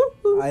 Yeah. Whoop,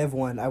 whoop. I have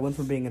one. I went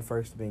from being in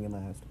first to being in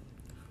last.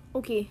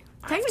 okay.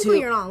 Technically,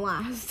 you're not on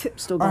last.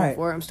 Still going Alright,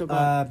 for it. I'm still going.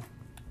 You're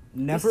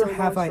Never still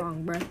have going I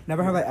strong, bruh.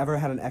 never have I ever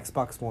had an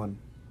Xbox One.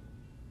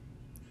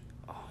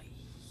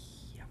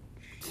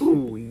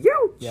 Ooh, yo.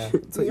 Yeah,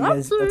 that's what you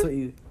guys. That's what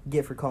you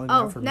get for calling me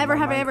Oh, out for never my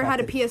have I ever had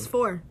a Minecraft addiction.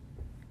 PS4.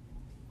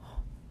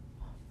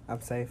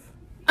 I'm safe.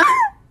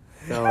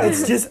 So,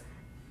 It's just.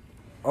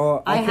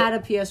 Oh, I had a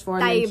PS4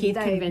 and then Dave, Keith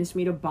Dave. convinced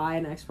me to buy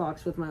an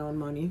Xbox with my own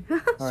money.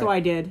 So Alright. I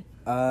did.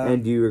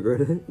 and do you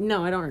regret it?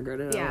 No, I don't regret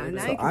it. Yeah, I don't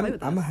now regret you can play I'm with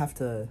gonna us. have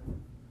to.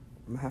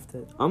 I'm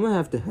I'm gonna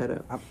have to head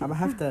out. I'm gonna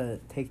have to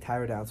take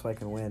Tyra down so I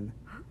can win.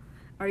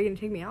 Are you gonna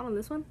take me out on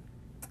this one?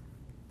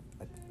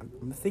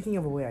 I'm thinking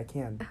of a way I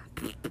can.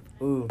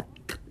 Ooh.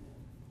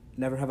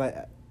 Never have I.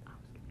 it.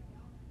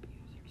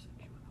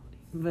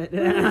 But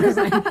I was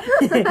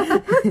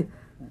like,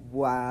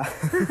 Wow.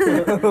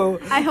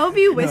 I hope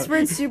you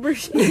whispered super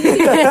shady.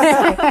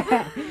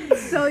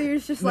 So you're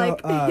just No,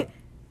 like,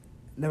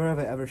 never have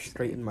I ever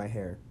straightened my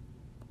hair.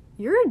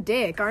 you're a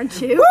dick, aren't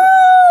you? Woo!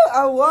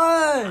 I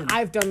won.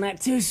 I've done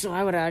that too, so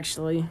I would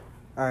actually.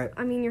 All right.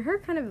 I mean, your hair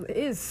kind of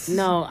is.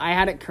 No, I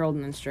had it curled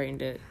and then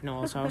straightened it at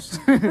Noel's house.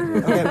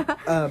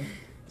 Okay.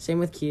 Same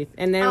with Keith.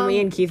 And then me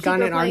and Keith got in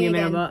keep an playing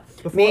argument again.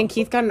 about. Me and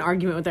Keith got an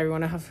argument with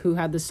everyone of who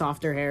had the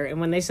softer hair. And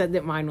when they said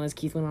that mine was,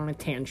 Keith went on a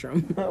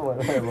tantrum. All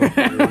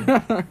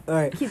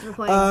right. Keith, we're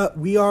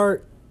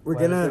playing. We're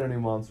gonna. new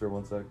monster.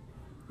 1 sec.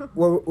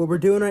 What we're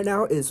doing right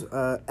now is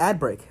ad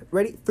break.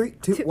 Ready? 3,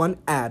 2, 1.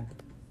 Ad.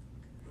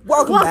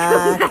 Welcome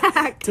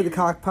back to the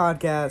Cock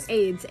Podcast.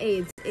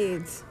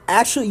 AIDS.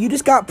 Actually, you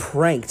just got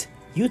pranked.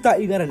 You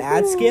thought you got an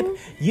ad skip.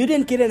 You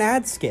didn't get an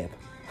ad skip.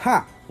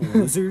 Ha!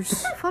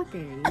 Losers.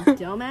 Fucking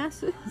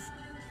dumbasses.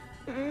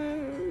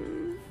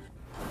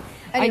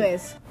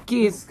 Anyways,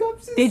 Keith,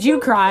 did you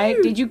cry?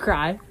 Did you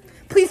cry?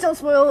 please don't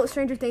spoil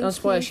Stranger Things. Don't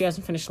spoil it. Keith. She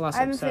hasn't finished the last I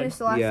haven't episode. finished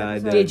the last Yeah, I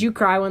episode. Did you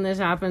cry when this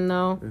happened,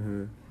 though?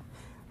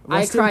 I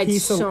Rest in cried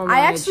peace, so much. I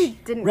actually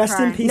didn't Rest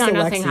cry. in peace, No, Alexi.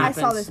 nothing I happened.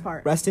 saw this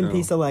part. Rest in No.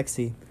 peace,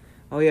 Alexi.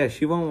 Oh yeah,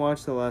 she won't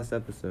watch the last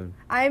episode.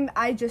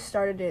 I just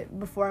started it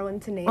before I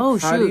went to Nate. Oh,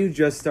 How do shoot. you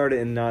just start it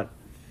and not?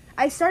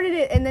 I started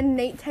it and then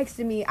Nate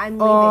texted me, "I'm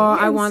leaving." Oh,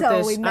 I and want so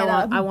this. We met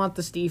I up. want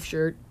the Steve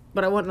shirt.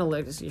 But I want an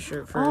Legacy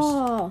shirt first.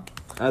 Oh,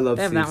 I love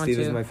They have Steve. that one Steve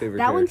is too. my favorite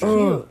that one's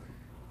character. cute.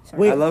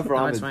 Wait. I love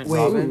No, it's Robin.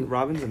 fine.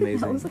 Robin's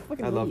amazing. was a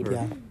fucking I love lead. her.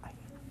 Yeah.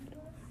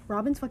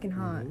 Robin's fucking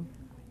hot.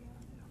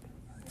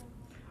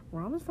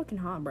 Robin's fucking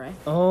hot, bruh.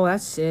 Oh,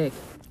 that's sick.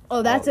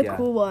 Oh, that's Oh, a yeah.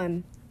 cool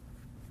one.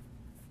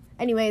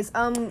 Anyways,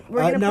 we're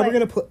gonna now play. we're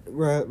gonna play.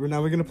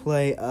 Now we're gonna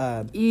play.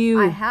 Ew.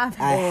 I have.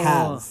 I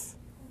have. Oh,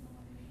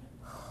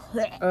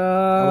 see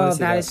that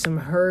that. is some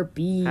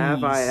herpes.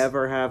 Have I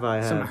ever? Have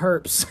I? Some Have.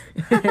 herps.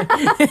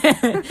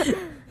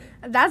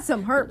 That's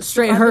some herps.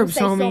 Straight if I do herbs, say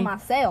so homie.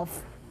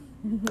 myself.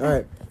 All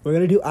right. We're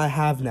gonna do. I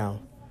have now.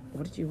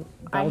 What did you?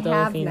 I Belle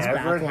have Delphine's no-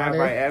 Never have I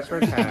bathwater.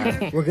 ever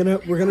had.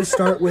 We're gonna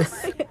start with.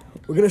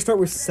 We're gonna start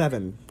with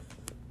 7,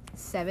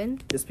 7.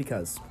 just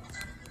because.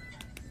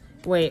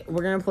 Wait,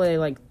 we're gonna play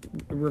like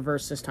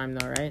reverse this time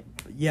though, right?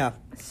 Yeah.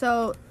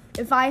 So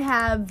if I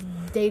have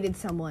dated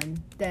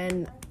someone,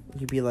 then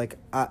You'd be like,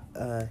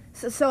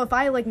 so if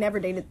I like never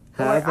dated,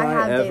 or Have I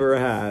have ever?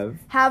 dated, Have.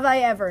 have I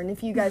ever? And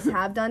if you guys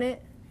have done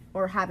it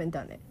or haven't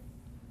done it.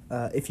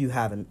 if you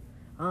haven't.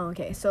 Oh,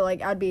 okay. So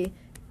like I'd be,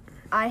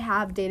 I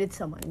have dated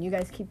someone. You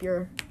guys keep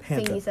your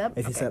Hands thingies up.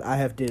 If you Okay. said I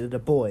have dated a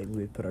boy,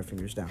 we would put our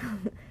fingers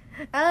down.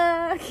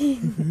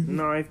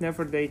 No, I've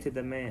never dated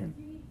a man.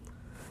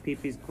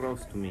 Pee-pee's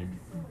gross to me.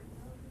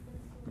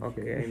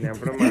 Okay,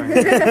 never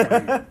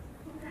mind.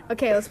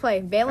 Okay, let's play.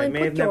 I Valen, may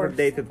put have never yours.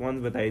 dated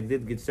one, but I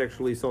did get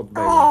sexually assaulted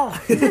by one.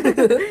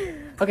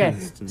 Okay,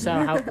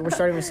 so we're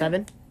starting with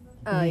 7,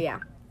 Yeah.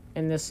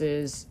 and this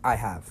is I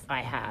have.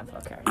 I have.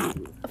 Okay.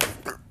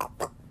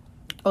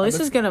 Oh, this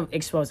is gonna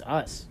expose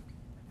us.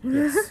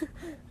 Yes.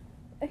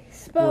 We're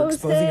Expose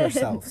exposing it.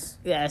 ourselves.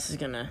 Yeah, this is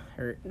gonna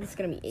hurt. It's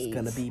gonna be AIDS. It's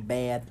gonna be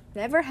bad.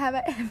 Never have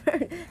I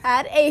ever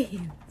had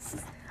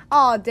AIDS.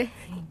 Oh dang.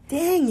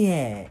 Dang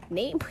it!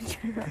 Nate, put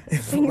your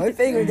Put my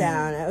finger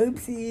down.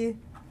 Oopsie.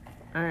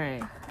 All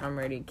right, I'm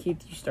ready.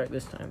 Keith, you start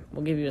this time.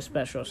 We'll give you a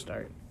special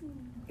start.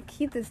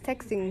 Keith is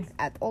texting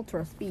at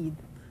ultra speed.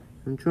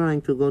 I'm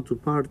trying to go to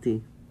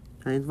party.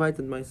 I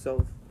invited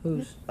myself.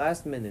 Who's?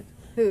 Last minute.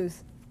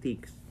 Who's?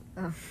 Teeks.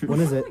 What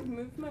is it? Like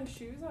move my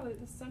shoes out of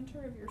the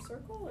center of your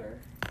circle, or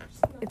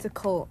just not? It's a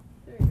cult.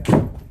 There you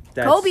go.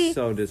 That's Kobe.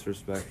 so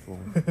disrespectful.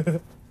 Yeah,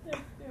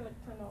 they're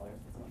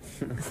like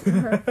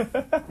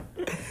 $10.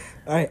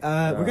 All right.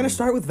 We're gonna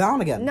start with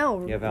Valen again.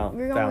 No, Yeah, Val.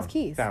 we're going with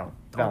Keith. Val.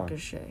 Talk Val. a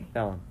shay.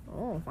 Val.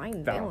 Oh,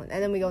 fine, Val. Valen.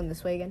 And then we go in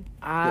this way again.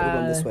 Yeah, we're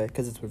going this way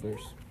because it's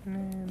reverse.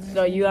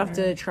 So you have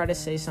to try to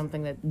say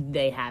something that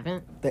they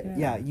haven't.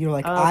 Yeah, you're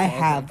like Oh, I okay,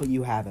 have, but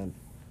you haven't.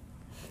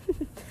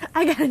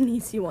 I got an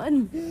easy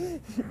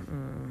one.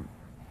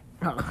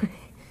 Oh.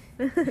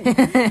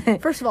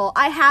 First of all,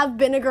 I have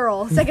been a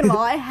girl. Second of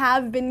all, I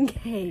have been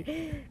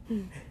gay.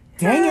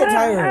 Dang it,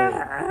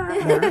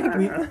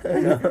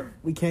 Tyra! No,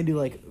 we can't do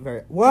like very.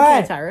 Okay,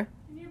 What? Tyra.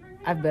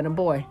 I've been a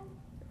boy.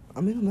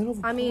 I'm in the middle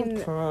of a I mean,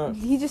 podcast.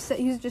 he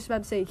was just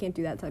about to say you can't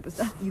do that type of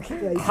stuff. You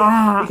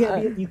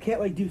can't, you can't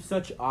like do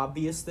such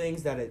obvious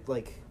things that it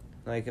like.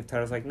 Like if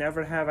Tyler's like,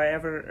 never have I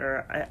ever,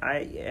 or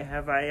I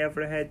have I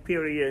ever had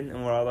period,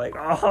 and we're all like,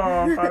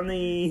 oh,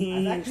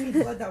 funny. actually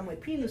bled down my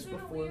penis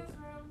before.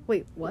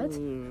 Wait, what?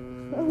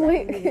 Mm.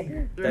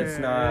 Wait. That's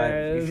not.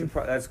 You should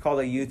that's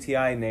called a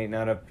UTI, Nate,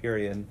 not a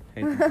period.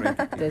 Hate to break it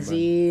to you,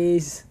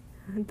 Disease.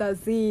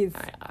 Disease.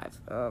 I've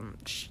oh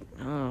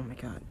my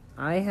god.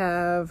 I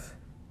have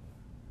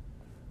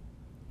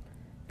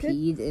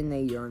peed in the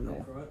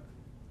urinal.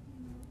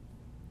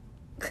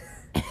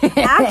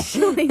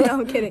 Actually, no,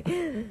 I'm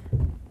kidding.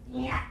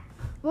 Yeah.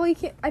 Well, you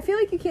can't. I feel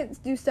like you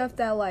can't do stuff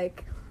that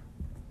like.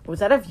 Was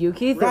that of you,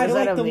 Keith? Or Ride was that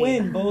like of the me?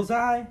 wind,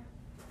 bullseye.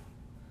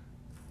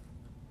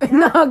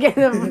 No, get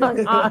the fuck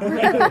off.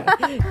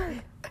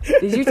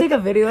 Did you take a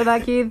video of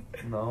that, Keith?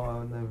 No, I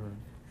would never.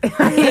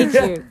 I hate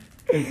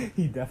you.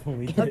 He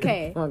definitely did.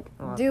 Okay. Fuck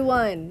off. Do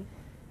one.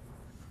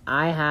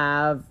 I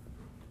have.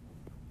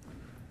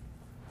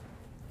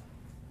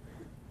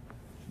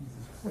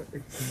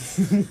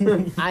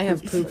 I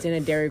have pooped in a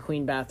Dairy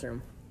Queen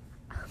bathroom.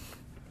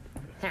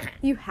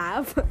 You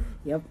have.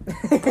 Yep.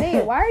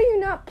 Hey, why are you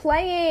not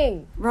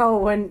playing? Bro,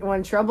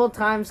 when troubled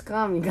times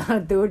come, you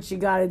gotta do what you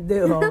gotta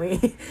do,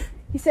 homie.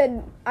 He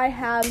said I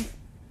have.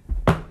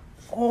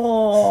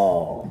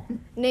 Oh.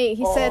 Nate,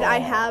 he said I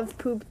have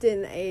pooped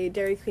in a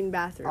Dairy Queen I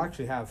bathroom.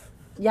 actually have.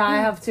 Yeah, I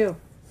have too.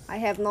 I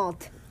have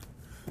not.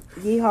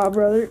 Yeehaw,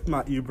 brother.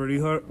 Not you, Birdie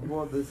Heart.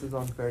 Well, this is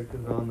unfair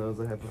because no one knows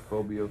I have a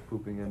phobia of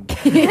pooping in.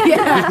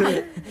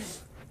 Yeah.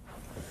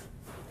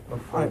 A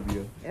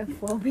phobia. A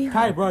phobia.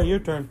 Hi, bro, your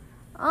turn.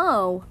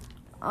 Oh.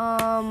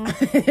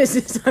 This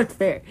is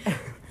unfair.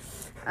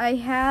 I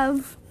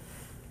have.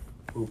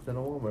 Pooped in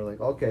a womb. We're like,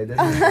 okay, this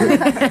is.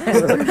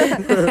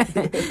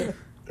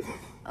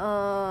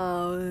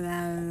 Oh.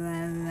 La,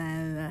 la, la,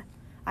 la.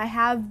 I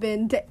have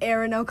been to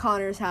Aaron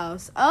O'Connor's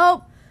house.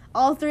 Oh,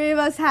 all three of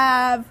us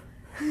have.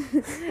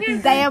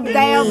 Damn.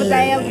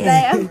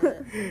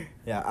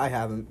 Yeah, I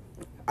haven't.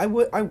 I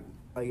would. Like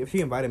if she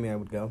invited me, I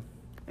would go.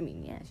 I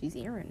mean, yeah, she's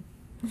Aaron.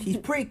 She's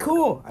pretty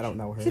cool. I don't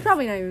know her. She's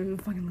probably not even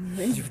fucking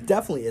listening. She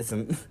definitely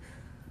isn't.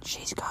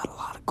 She's got a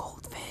lot of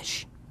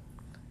goldfish.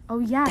 Oh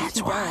yeah, That's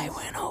she why does.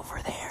 I went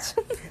over there.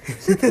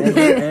 and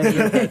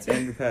her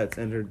pets,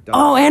 and her dog.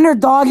 Oh, and her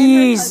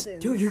doggies.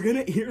 Dude, you're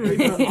gonna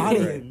irritate the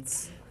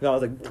audience. No, I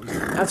was like,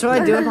 That's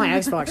what I do with my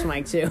Xbox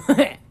mic too.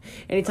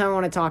 Anytime I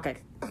want to talk,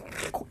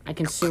 I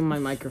consume my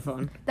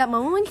microphone. That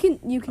moment when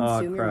you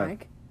consume your crap.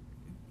 mic.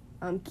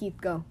 Keith,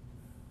 go.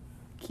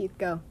 Keith,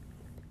 go.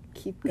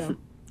 Keith, go.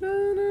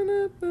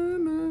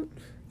 so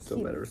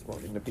Keep- bad at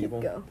responding to Keith,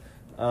 people. go.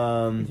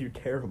 You're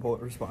terrible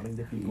at responding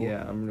to people.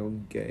 Yeah, I'm real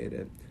gay at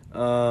it.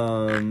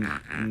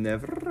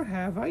 Never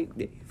have I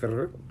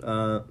ever,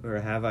 or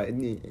have I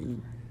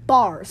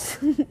Bars.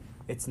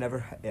 It's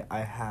never. I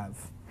have.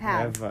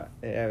 have. I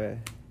ever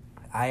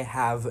I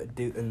have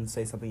do and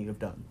say something you've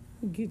done.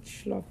 get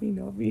sloppy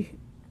nobby?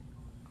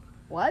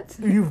 What?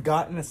 You've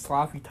gotten a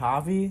sloppy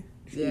toffee.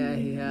 Yeah,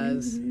 he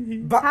has.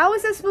 But How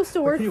is that supposed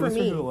to work Can you for whisper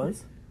me? who it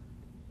was?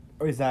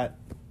 Or is that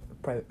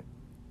private?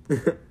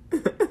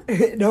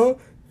 No,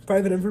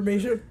 private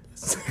information.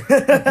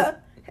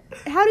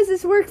 How does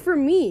this work for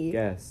me?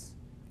 Yes.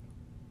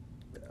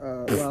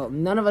 Well,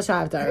 none of us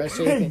have that,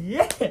 so you can,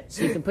 Yeah.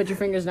 so you can put your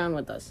fingers down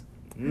with us.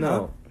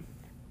 No.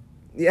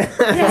 Yeah,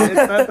 it's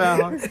not that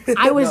hard.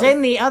 I was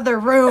in the other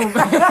room.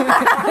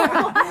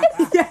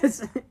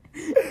 Yes.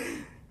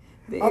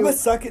 I'm gonna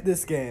suck at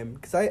this game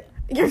because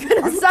You're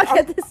gonna suck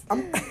at this.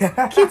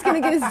 Kid's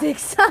gonna get his dick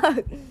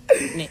sucked.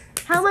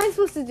 How am I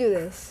supposed to do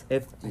this?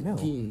 If I know.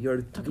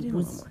 you're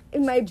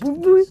In my boo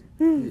boo?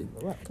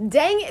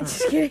 Dang it!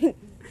 Just kidding.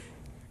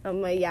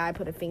 Yeah, I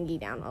put a fingy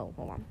down. Oh,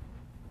 hold on.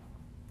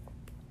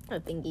 A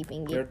fingy.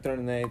 your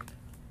turn, Nate.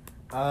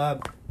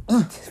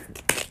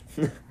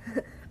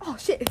 Oh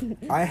shit!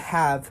 I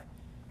have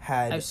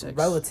had I have 6.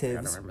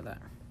 relatives. Gotta remember that.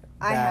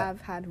 I That-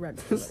 have had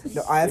relatives.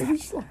 No, I have had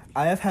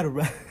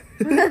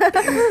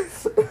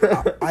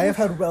I have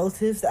had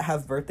relatives that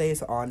have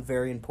birthdays on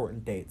very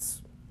important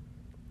dates.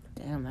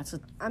 Damn, that's a.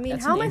 I mean,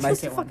 That's how an am I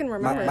supposed to intricate one. fucking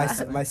remember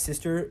that? My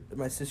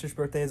sister's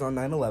birthday is on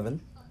 9/11.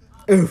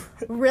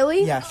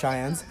 Really? Yeah,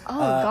 Cheyenne's. Oh,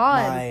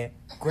 God. My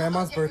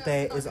grandma's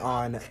birthday is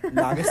on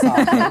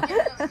Nagasaki.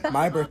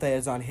 My birthday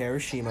is on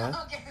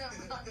Hiroshima.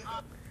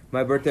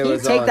 My birthday Can you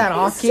was take on. that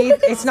off, Keith?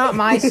 It's not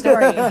my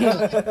story.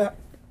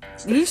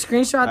 Did you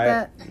screenshot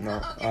that? No,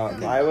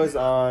 I was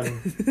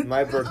on.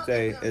 My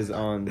birthday is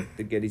on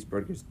the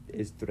Gettysburg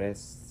is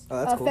dress.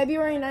 Oh, that's cool.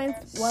 February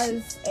 9th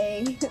was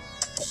a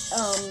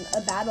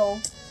battle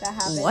that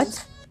happened.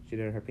 What? She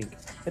did her pink.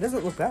 It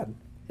doesn't look bad.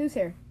 Who's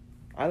here?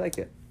 I like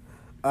it.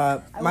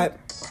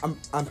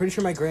 I'm pretty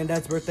sure my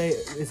granddad's birthday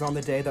is on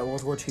the day that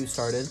World War II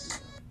started.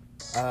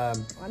 I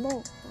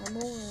don't.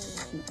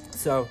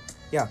 So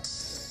yeah,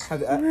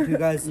 do you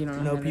guys You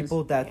don't know know who that is?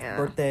 people that Yeah.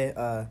 birthday?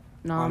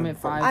 No, I'm at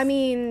 5. I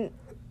mean,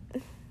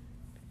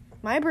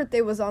 my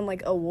birthday was on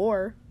like a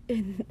war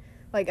in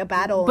like a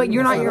battle. But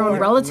you're not your own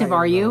relative,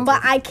 are you?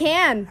 But I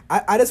can.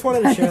 I just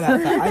wanted to share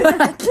that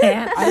fact. I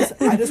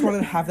can't. I just wanted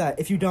to have that.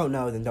 If you don't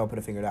know, then don't put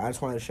a finger down. I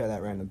just wanted to share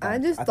that random fact. I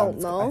just thought don't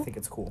it's- know. I think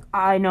it's cool.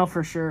 I know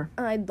for sure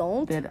I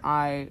don't. that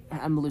I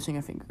am losing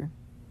a finger.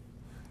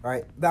 All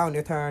right, Val,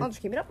 your turn. I'll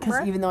just keep it up. Because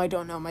bruh. even though I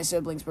don't know my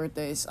siblings'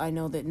 birthdays, I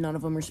know that none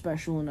of them are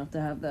special enough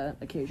to have that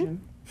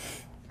occasion.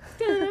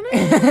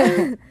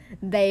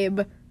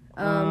 Babe.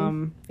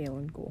 Um,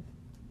 Feeling cool.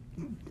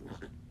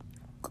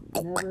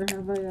 Never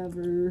have I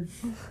ever.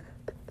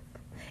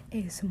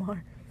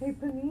 ASMR.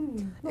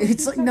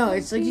 It's like no,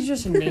 it's like you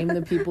just name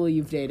the people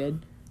you've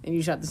dated, and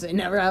you just have to say,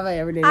 "Never have I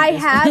ever dated." I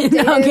this." have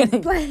No, I'm dated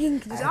kidding.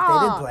 blank. I have Ah.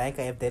 dated blank.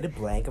 I have dated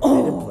blank. I've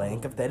dated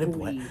blank. I've dated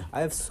blank.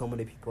 I have so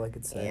many people I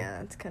could say.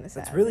 Yeah, it's kind of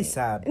sad. It's really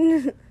sad.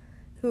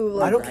 Who?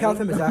 I Like, don't count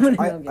them as bragging.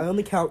 actual. I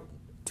only count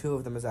 2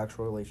 of them as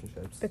actual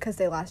relationships. because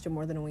they lasted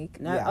more than a week.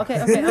 No, Yeah.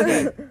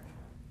 okay.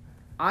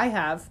 I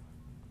have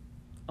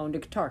owned a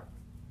guitar.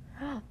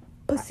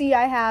 Oh, see,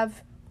 I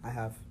have. I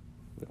have.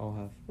 We all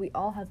have. We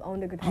all have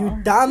owned a You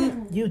guitar.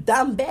 dumb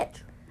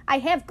bitch. I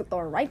have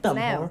guitar right Dumb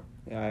now. whore.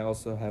 Yeah, I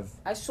also have.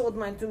 I sold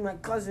mine to my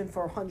cousin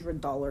for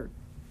 $100.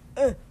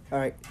 All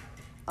right.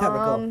 Deborah,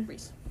 go.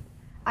 Reese.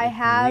 I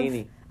have.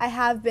 Meanie. I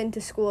have been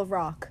to School of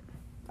Rock.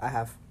 I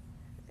have.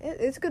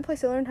 It's a good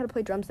place to learn how to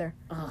play drums there.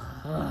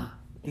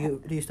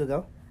 Do you still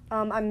go?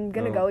 I'm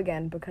gonna No. go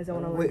again because I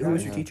want to learn. Wait, who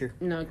was drums. your teacher?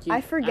 No,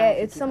 I forget.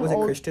 It's some Was it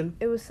old. Christian?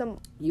 It was some.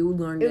 You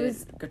learned It it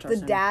was Guitar the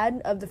Center.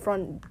 dad of the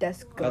front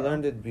desk. I girl.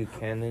 learned at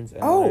Buchanan's.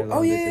 And Oh, then I oh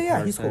learned yeah, at yeah, yeah.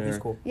 Guitar He's cool. He's Center,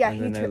 cool. Yeah, and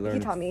he then I he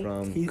learned taught me.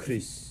 from He-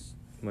 Chris,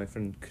 my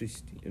friend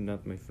Christy,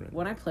 not my friend.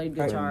 When I played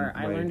Alright. guitar,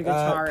 I My- learned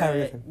guitar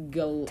Tyra. at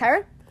Gil.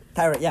 Tyra?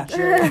 Tyra, yeah.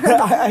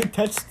 I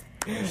touched.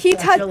 He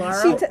touched.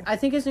 Gilaro? I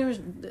think his name was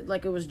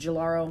like it was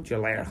Gilaro.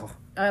 Gilero.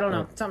 I don't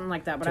know, something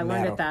like that. But I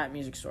learned Tomato. at that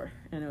music store,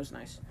 and it was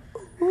nice.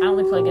 I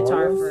only played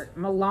guitar for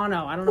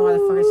Milano. I don't know why the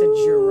fuck I said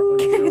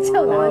Gilaro.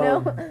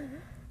 Milano.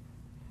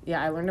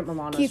 Yeah, I learned at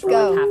Milano's Keep for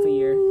go. like half a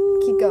year.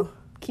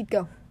 Keep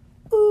go.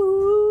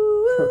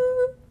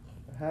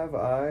 Have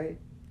I?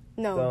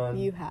 No, Done.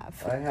 you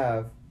have.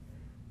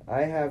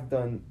 I have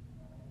done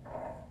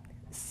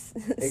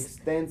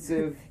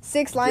extensive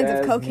 6 lines jazz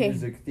of cocaine.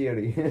 music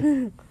theory.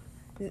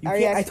 You Are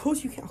you can't, I actually- told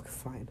you you can't. Okay,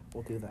 fine.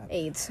 We'll do that.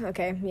 8.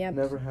 Okay. Yep.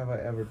 Never have I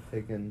ever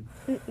taken.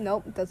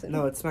 Nope. Doesn't.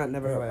 No, it's not.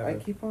 Never have I I ever.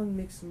 keep on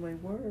mixing my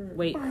words.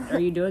 Wait, are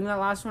you doing that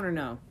last one or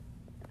no?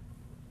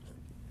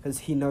 Because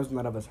he knows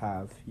none of us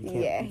have. You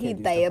can't, Yeah, you he can't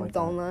do stuff like dabbed that.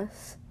 on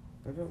us.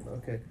 I don't know.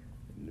 Okay.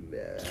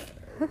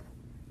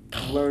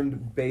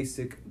 Learned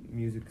basic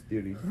music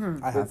theory. I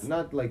But have.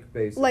 not like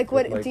basic. Like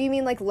but what? Do you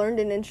mean like learned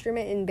an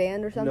instrument in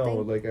band or something?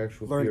 No, like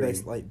actual Learn theory.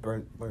 bass, like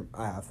learn.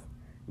 I have.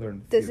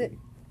 Learn Does theory.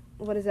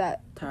 What is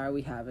that? Tara,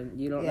 we haven't.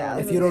 You don't Yeah, know.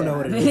 If you don't know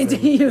what it is, Do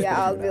then- you?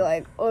 Yeah, I'll be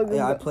like, oh,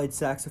 Yeah, I played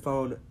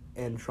saxophone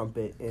and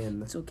trumpet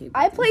in. It's okay.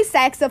 I baby. play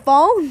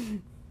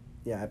saxophone.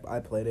 Yeah, I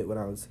played it when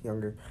I was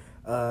younger.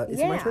 Is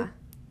it my Yeah. turn?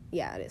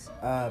 Yeah, it is.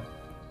 Bruh,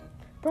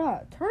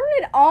 turn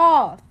it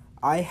off.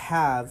 I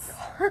have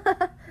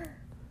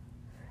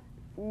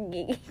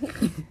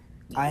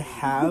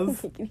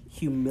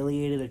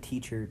humiliated a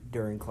teacher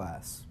during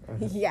class.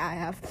 Yeah, I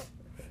have.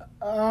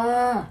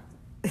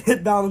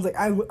 Balin's like,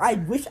 I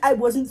wish I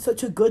wasn't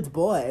such a good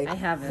boy. I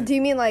haven't. Do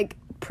you mean like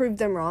prove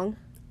them wrong?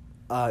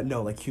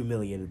 No, like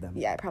humiliated them.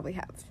 Yeah, I probably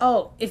have.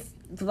 Oh, if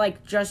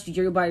like just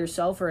you by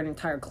yourself or an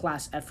entire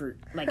class effort.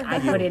 Like I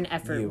put in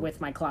effort You.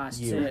 with my class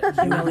You. to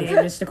humiliate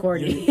Mr.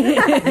 Cordy.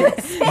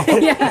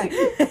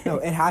 yeah. No,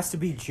 it has to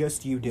be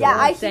just you doing Yeah,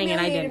 I it. saying, and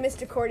I humiliated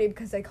Mr. Cordy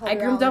because I called I her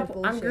groomed out on up. her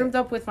I'm bullshit. groomed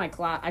up with my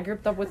class. I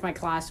grouped up with my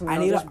class, and we I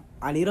all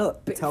need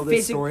just to tell this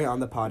physic- story on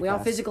the podcast. we all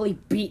physically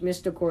beat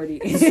Mr. Cordy.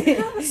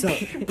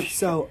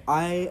 So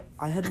I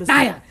had Miss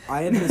Naya!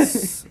 I had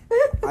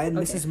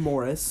Mrs.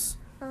 Morris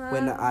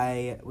when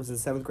I was in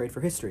 7th grade for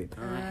history,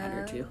 I had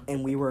her too.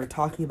 and we were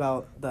talking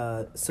about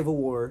the Civil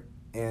War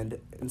and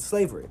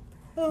slavery,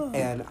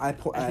 and I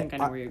think I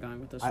know where you're going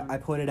with this one. I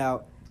pointed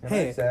out, And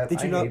hey, I said,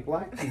 did you I know? hate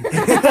black people.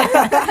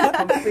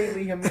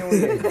 Completely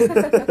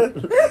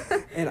humiliated.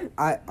 And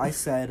I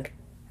said,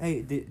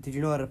 hey, did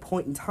you know at a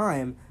point in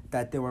time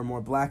that there were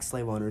more black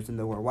slave owners than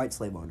there were white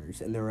slave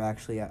owners, and there were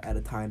actually at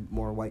a time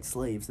more white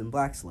slaves than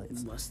black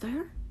slaves. Was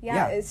there? Yeah,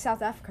 Yeah. it's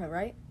South Africa,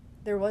 right?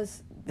 There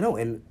was. No,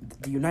 in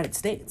the United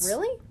States.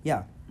 Really?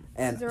 Yeah.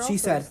 And There she also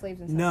said, were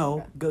slaves in South no,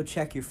 Africa." go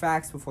check your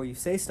facts before you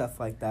say stuff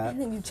like that.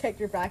 And then you check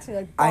your facts and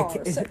you're like, I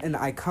bars. and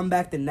I come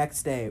back the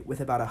next day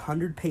with about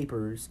 100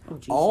 papers, Oh,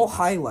 Jesus. all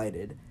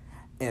highlighted,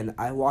 and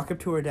I walk up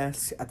to her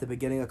desk at the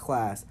beginning of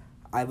class.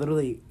 I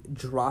literally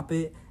drop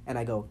it, and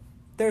I go,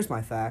 there's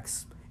my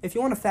facts. If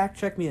you want to fact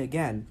check me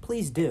again,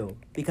 please do,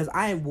 because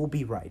I will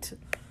be right.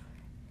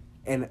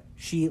 And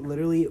she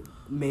literally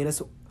made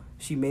us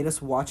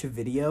watch a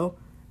video,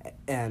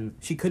 and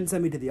she couldn't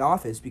send me to the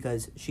office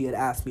because she had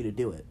asked me to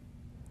do it.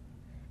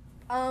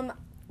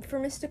 For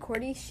Mr.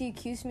 Cordy, she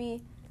accused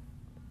me.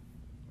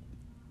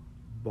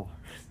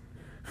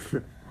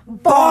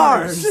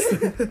 Bars!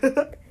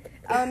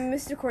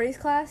 Mr. Cordy's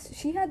class,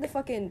 she had the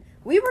fucking.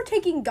 We were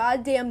taking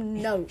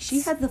goddamn notes.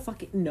 She had the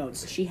fucking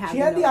notes. She had She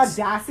the had the notes.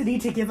 audacity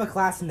to give a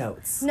class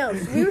notes.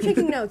 notes. We were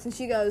taking notes, and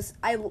she goes,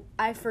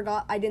 I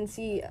forgot. I didn't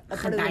see a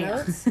part of the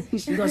notes.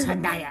 She goes,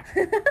 Hadaya.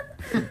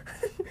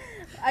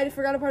 I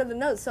forgot a part of the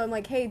notes, so I'm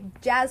like, hey,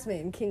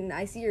 Jasmine, can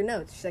I see your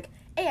notes? She's like,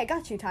 hey, I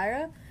got you,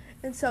 Tyra.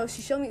 And so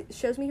she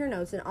shows me her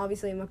notes, and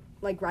obviously I'm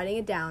like writing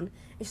it down.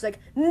 And she's like,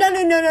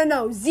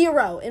 no,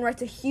 0, and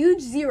writes a huge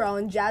 0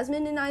 on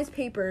Jasmine and I's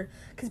paper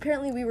because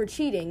apparently we were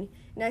cheating.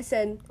 And I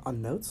said,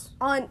 On notes?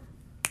 I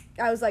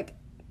was like,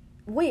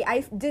 wait, I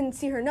didn't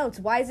see her notes.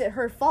 Why is it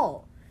her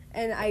fault?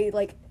 And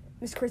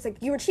Miss Cordy's like,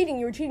 you were cheating.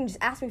 Just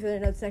ask me for the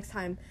notes next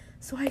time.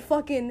 So I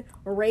fucking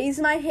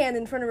raised my hand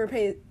in front of her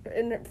face.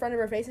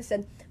 I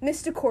said,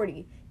 Mr.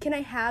 Cordy, can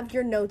I have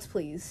your notes,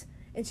 please?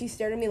 And she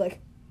stared at me like.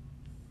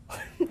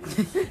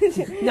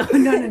 No.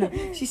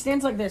 She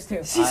stands like this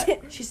too.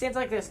 She stands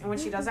like this, and when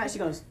she does that, she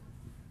goes.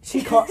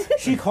 She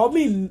called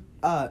me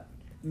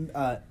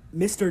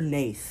Mr.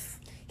 Nath.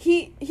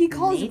 He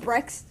calls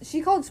Nate?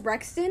 She calls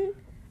Brexton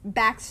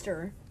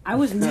Baxter. I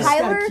was Mr.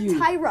 Tyler, Q.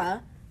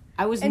 Tyra,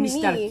 I was and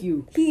Mr. me.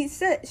 Q.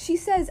 She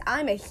says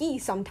I'm a he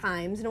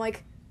sometimes, and I'm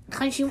like,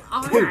 Cause you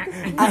are.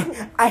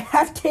 I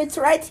have kids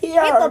right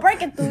here. I'll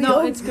break it to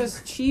No, you. it's because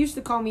she used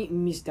to call me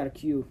Mr.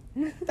 Q.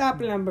 Stop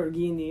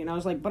Lamborghini. And I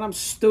was like, but I'm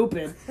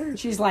stupid.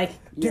 She's like,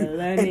 you're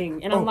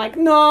learning. And I'm like,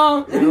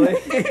 no. Really?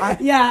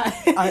 Yeah.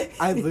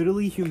 I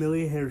literally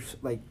humiliated her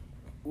like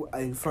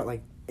in front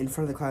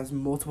of the class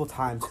multiple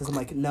times because I'm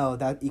like, no,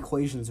 that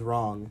equation's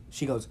wrong.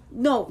 She goes,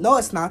 No,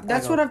 it's not.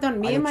 that's what I've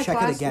done. Me and my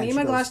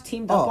class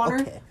teamed up on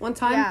her one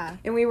time, Yeah.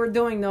 and we were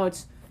doing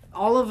notes.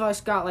 All of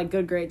us got like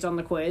good grades on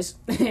the quiz,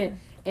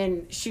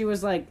 and she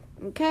was like,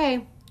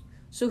 "Okay,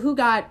 so who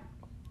got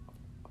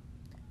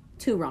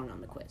 2 wrong on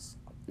the quiz?"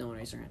 No one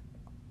raised their hand.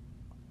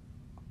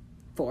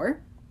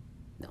 4?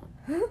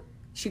 No.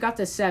 She got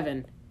to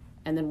 7,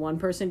 and then one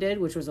person did,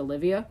 which was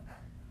Olivia,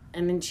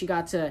 and then she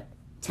got to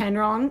 10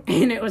 wrong,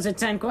 and it was a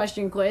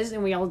 10-question quiz,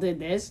 and we all did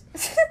this,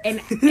 and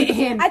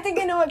I think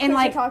I know what quiz and you're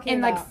like talking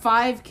and about. like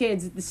 5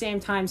 kids at the same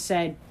time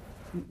said,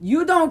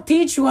 "You don't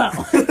teach well."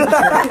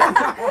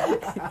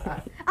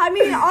 I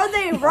mean, are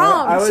they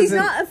wrong? I was She's in-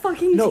 not a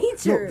fucking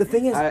teacher. No, the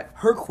thing is, I-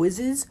 her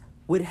quizzes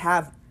would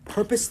have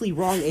purposely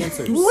wrong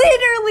answers.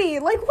 Literally,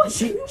 like what?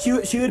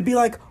 She would be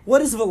like,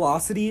 what is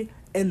velocity?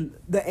 And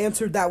the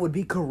answer that would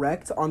be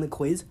correct on the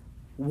quiz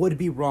would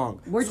be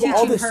wrong. We're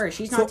all teaching her.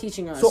 She's not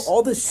teaching us. So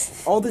all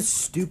the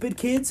stupid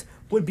kids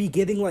would be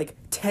getting like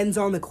 10s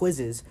on the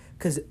quizzes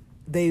because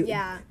they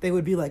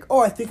would be like, oh,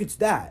 I think it's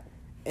that,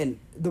 and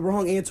the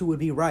wrong answer would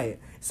be right.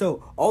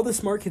 So all the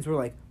smart kids were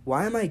like,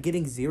 why am I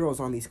getting 0s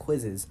on these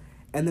quizzes?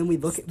 And then we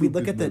look at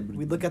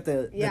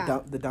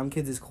the dumb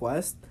kids'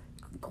 quest.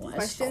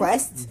 Question?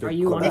 Are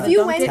you one If of the you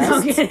dumb went-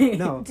 kids? Okay.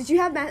 No, Did you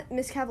have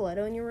Miss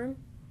Cavaletto in your room?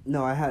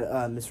 no, I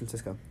had Miss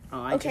Francisco.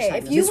 Oh, I Okay, just had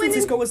if this. you Miss went in-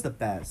 Francisco was the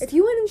best. If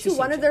you went into She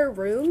one seems of their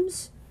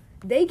rooms,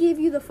 they gave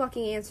you the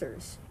fucking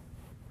answers.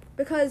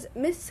 Because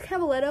Miss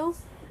Cavaletto,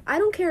 I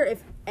don't care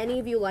if any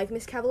of you like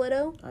Miss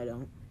Cavaletto, I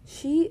don't.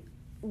 she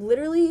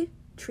literally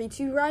treats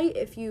you right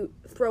if you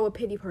throw a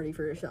pity party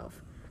for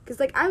yourself. Because,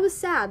 like, I was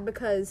sad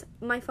because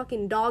my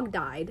fucking dog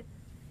died,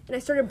 and I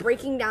started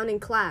breaking down in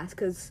class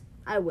because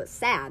I was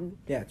sad.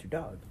 Yeah, it's your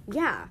dog.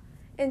 Yeah.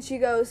 And she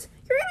goes,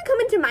 you're going to come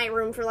into my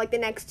room for, like, the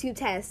next 2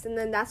 tests. And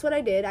then that's what I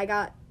did. I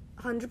got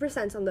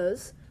 100% on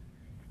those.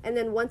 And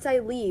then once I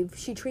leave,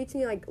 she treats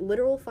me like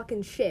literal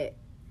fucking shit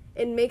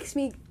and makes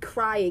me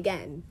cry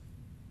again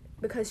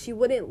because she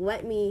wouldn't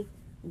let me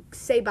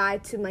say bye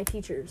to my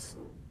teachers.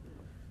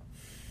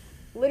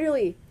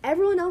 Literally,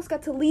 everyone else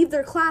got to leave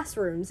their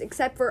classrooms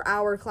except for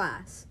our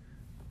class.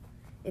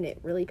 And it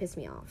really pissed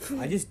me off.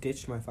 I just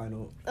ditched my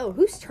final. Oh,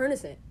 whose turn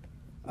is it?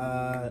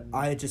 I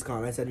had just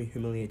gone. I said we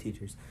humiliate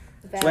teachers.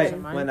 Wait,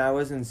 Valid. when I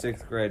was in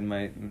 6th grade,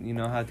 you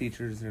know how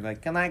teachers are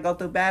like, "Can I go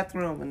to the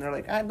bathroom?" And they're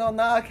like, "I don't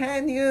know,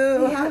 can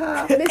you?"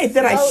 Miss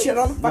then I Rose- shit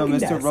on the No, fucking Mr.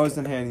 desk.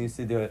 Rosenhan used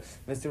to do it.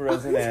 Mr.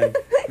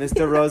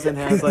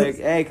 Rosenhan's like,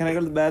 "Hey, can I go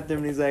to the bathroom?"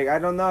 And he's like, "I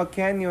don't know,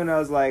 can you?" And I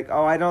was like,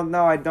 "Oh, I don't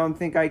know. I don't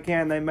think I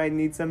can. I might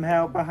need some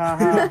help."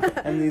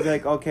 And he's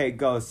like, "Okay,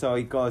 go." So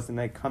he goes, and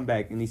I come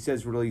back, and he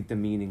says really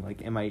demeaning,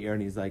 like in my ear,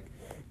 and he's like,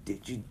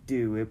 "Did you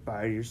do it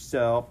by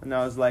yourself?" And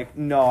I was like,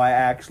 "No, I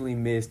actually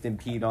missed and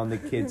peed on the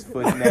kid's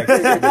foot next to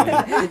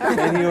me."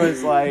 And he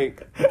was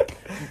like,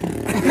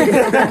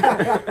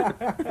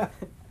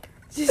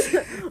 Just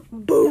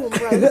boom,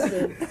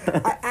 roasted.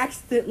 I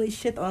accidentally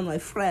shit on my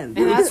friend.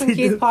 And that's when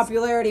Keith's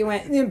popularity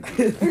went. And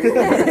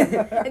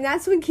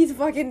that's when Keith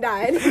fucking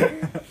died.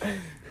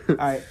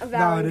 Alright, now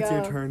Val, it's go.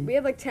 your turn. We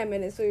have like 10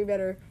 minutes, so we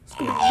better.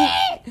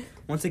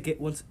 Once it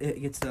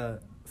gets to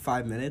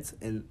 5 minutes,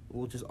 and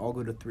we'll just all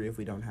go to 3 if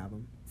we don't have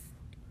them.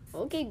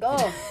 Okay, go.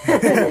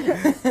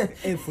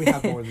 If we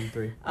have more than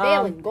 3.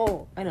 Valen,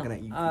 go. I know. Looking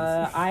at you,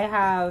 I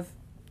have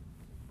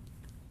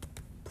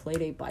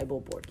played a Bible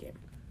board game.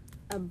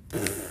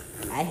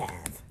 I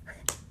have.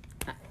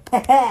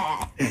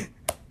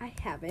 I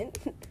haven't.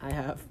 I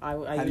have. I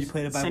Have you used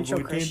played a Bible Central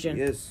board game? Christian.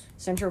 Yes.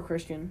 Central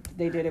Christian.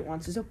 They did it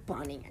once as a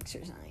bonding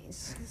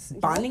exercise.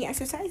 Bonding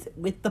exercise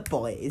with the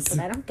boys. But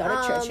I don't go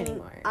to church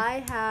anymore.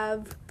 I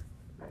have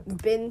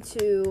been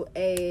to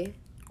a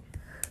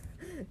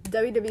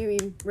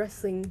WWE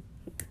wrestling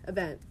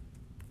event.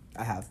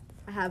 I have.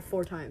 I have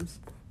 4 times.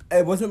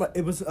 It wasn't like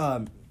it was.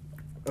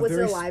 Was it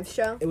a live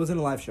show? It wasn't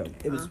a live show.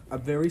 It was a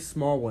very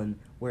small one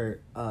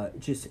where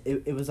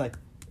it was like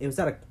it was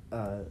at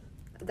a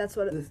That's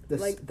what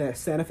like the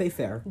Santa Fe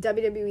Fair.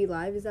 WWE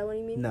Live. Is that what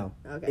you mean? No.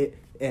 Okay.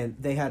 And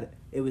they had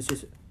it was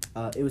just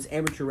it was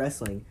amateur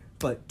wrestling,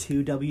 but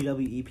 2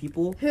 WWE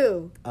people.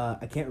 Who?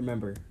 I can't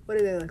remember. What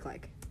do they look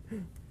like?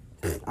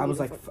 I was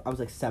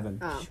like 7.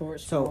 Oh. Short,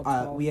 So small,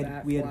 tall, we fat,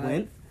 had flat.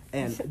 went,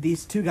 and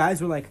these 2 guys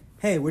were like,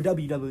 "Hey, we're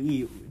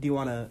WWE. Do you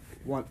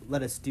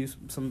let us do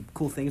some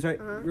cool things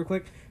real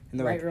quick?" And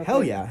they're Right, like, real "Hell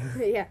quick. yeah!"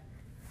 Yeah.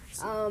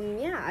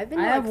 Yeah, I've been.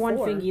 I to, have like, one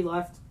 4. thingy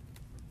left.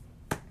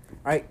 All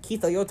right,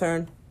 Keith, your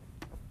turn.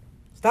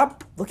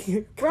 Stop looking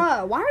at.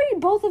 Bruh, why are you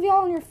both of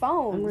y'all on your I'm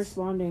phones?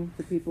 responding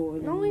to people.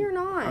 No, you're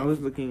not. I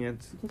was looking at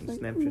Just like,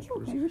 Snapchat.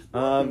 you're first.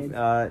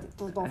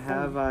 stupid.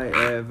 Have I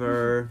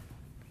ever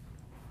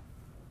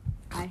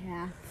I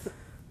have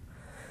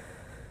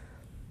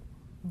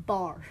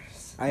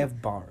bars. I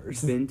have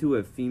bars. been to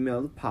a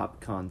female pop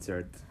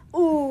concert?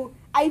 Ooh,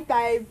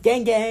 I5.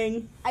 Gang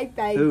gang.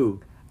 I5.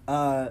 Who?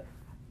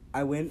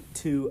 I went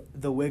to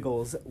the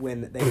Wiggles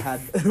when they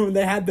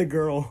had the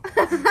girl.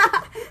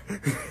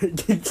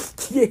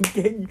 Gang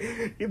gang,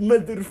 you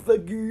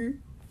motherfucker.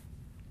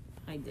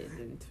 I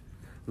didn't.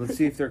 Let's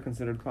see if they're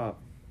considered pop.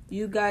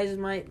 You guys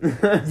might.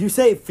 You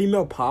say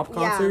female pop Yeah.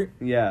 concert?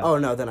 Yeah. Oh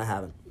no, then I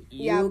haven't.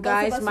 Yeah, You both of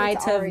guys us went might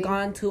to have Ari.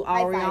 gone to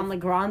High five. Ariana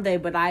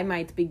Grande, but I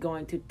might be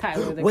going to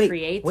Tyler the Wait,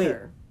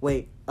 Creator.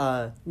 Wait.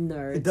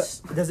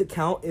 Nerds. Does it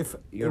count if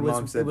Your it was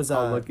mom said, it was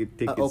 "I'll a look at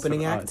tickets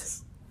opening for act?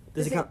 us."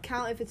 Does Does it it count?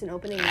 count if it's an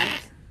opening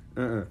act?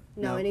 Uh-uh.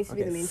 No, it needs to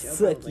be Okay, the main show.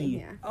 fuck Probably. you.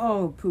 Yeah.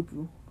 Oh, poo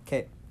poo.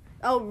 Okay.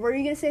 Oh, were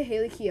you gonna say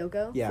Haley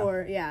Kiyoko?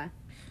 Yeah. Yeah.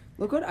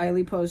 Look what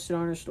Eiley posted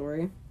on her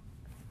story.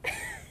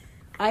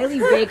 Eiley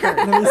Baker.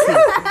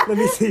 Let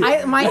me see.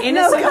 My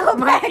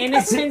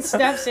innocent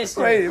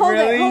stepsister. Wait, Hold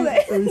really? it. Hold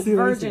it. Let me see.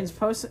 Virgins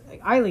post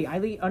Eiley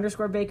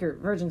 _Baker.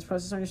 Virgins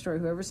post this on your story.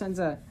 Whoever sends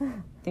a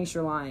thinks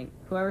you're lying.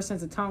 Whoever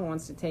sends a tongue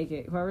wants to take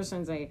it. Whoever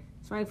sends a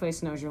smiley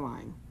face knows you're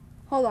lying.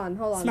 Hold on.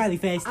 Smiley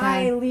face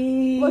time.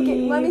 Eiley, Look at-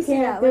 let me you see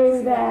can't that, let me do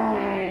see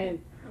that.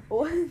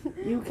 What?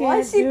 You Why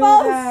can't she do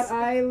post? that,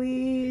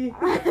 Eiley.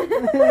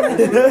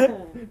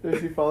 Does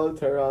she follow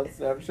Tara on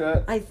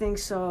Snapchat? I think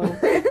so.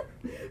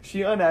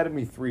 She unadded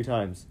me 3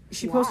 times.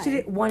 She Why? posted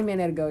it 1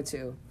 minute ago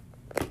too.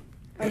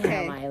 Okay.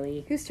 Damn,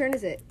 Eiley. Whose turn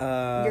is it?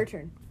 Your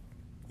turn.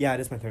 Yeah, it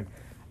is my turn.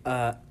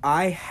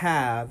 I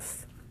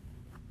have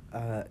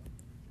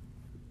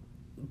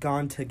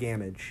gone to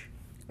Gamage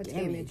What's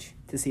Damage. damage?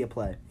 to see a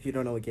play. If you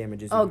don't know what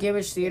Gamage is. Oh, you-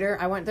 Gamage Theater.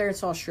 I went there and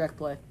saw Shrek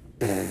play.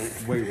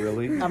 Wait,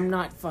 really? I'm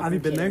not fucking Have you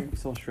been kidding. You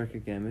saw Shrek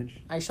at Gamage?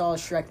 I saw a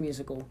Shrek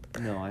musical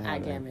No, I at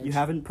haven't. Gamage. You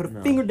haven't put a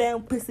No. finger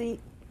down, pussy.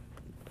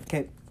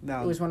 Okay,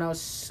 now. It was when I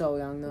was so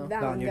young though. That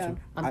Val, one your go. turn.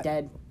 I'm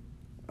dead.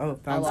 Oh, I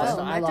Val's lost.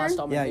 turn. my I lost turn?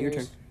 all my Yeah, your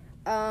fingers.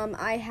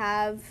 I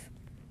have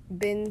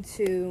been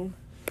to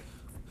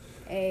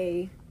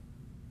a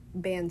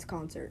band's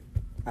concert.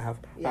 I have.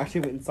 Yeah. I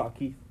actually went and saw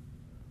Keith.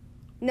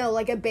 No,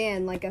 like a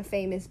band, like a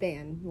famous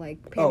band,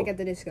 like Panic Oh. at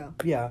the Disco.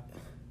 Yeah.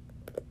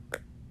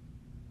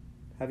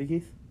 Have you,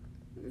 Keith?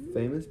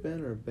 Famous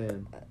band or a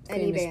band?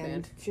 Any Famous band.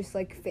 band. Just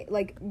like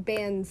like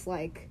bands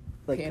like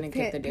Like Panic Pa-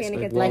 at the Panic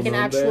Disco. at the Like an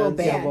well-known actual bands?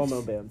 band. yeah,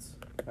 well-known bands.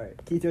 All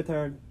right, Keith, your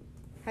turn.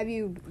 have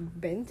you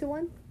been to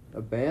one?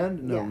 A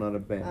band? No, Yeah. not a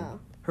band. Oh.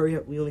 Hurry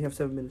up, we only have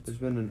 7 minutes. There's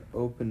been an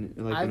open,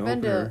 like I've an been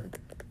opener.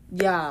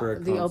 Yeah, For a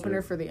the concert.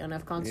 opener for the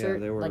NF concert,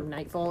 they were like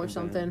Nightfall or a band.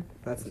 something.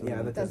 That's So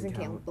yeah, that Doesn't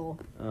count though.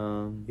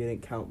 You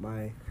didn't count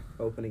my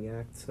opening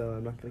act, so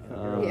I'm not gonna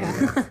count your Oh. opening.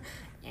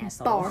 Yeah.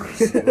 Asshole.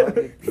 Bars.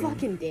 Fucking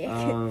Fucking dick.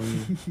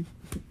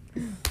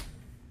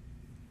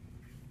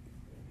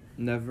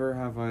 Never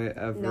have I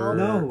ever. No.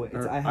 No,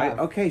 it's I have.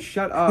 Okay,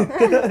 shut up.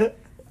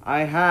 I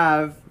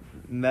have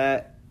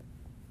met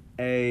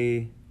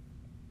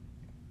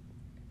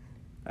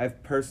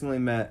I've personally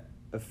met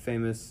a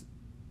famous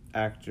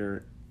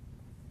actor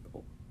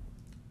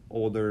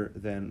older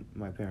than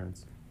my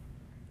parents.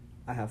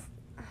 I have.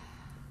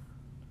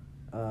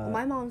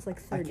 My mom's like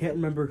I 30. can't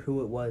remember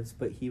who it was,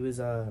 but he was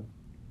I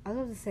was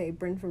about to say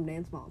Bryn from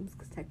Dance Moms,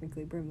 because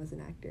technically Bryn was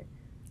an actor.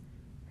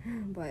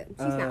 But she's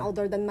not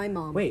older than my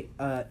mom. Wait,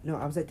 no,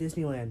 I was at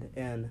Disneyland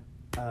and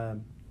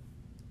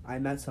I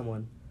met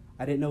someone.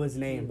 I didn't know his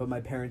name, but my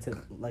parents had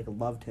like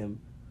loved him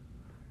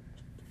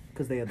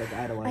because they had like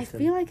I idolized him.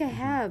 feel like I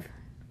have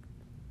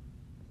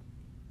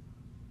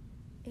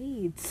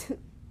AIDS.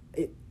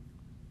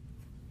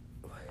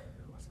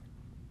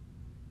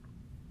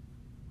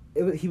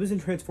 He was in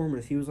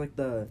Transformers. He was like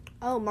the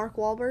Oh, Mark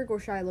Wahlberg or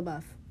Shia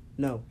LaBeouf?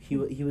 no. He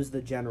was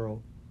the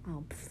general.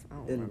 Oh, I don't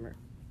And- remember.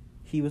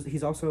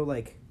 He's also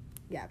like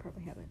Yeah, I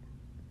probably haven't.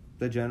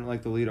 The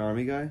like the lead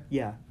army guy.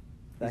 yeah,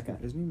 that guy.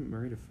 Isn't he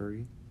married to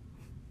Fergie?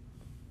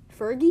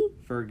 Fergie?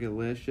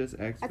 Fergalicious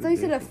Expedition. I thought you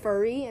said a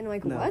furry, and I'm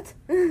like, No. what?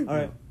 All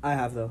right, I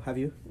have though. Have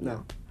you?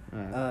 No.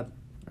 I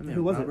mean,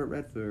 who was it? Robert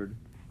Redford.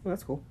 Well,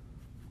 that's cool.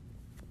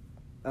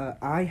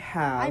 I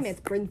have. I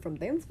met Bryn from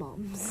Dance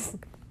Moms.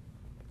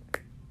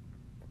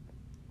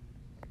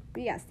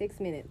 We got 6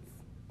 minutes.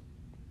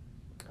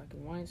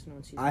 Fucking why is no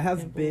one sees I my have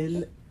pimples?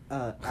 been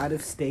out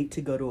of state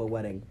to go to a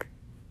wedding.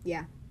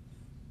 Yeah.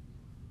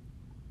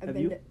 Have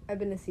you? I've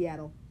been to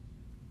Seattle.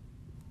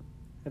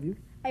 Have you?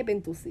 I've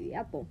been to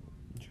Seattle.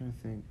 I'm trying to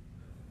think.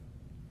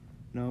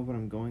 No, but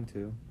I'm going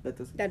to. That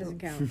doesn't. That doesn't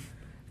count.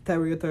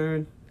 Tyra, your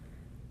turn.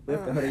 We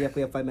have to hurry up.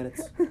 We have 5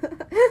 minutes. You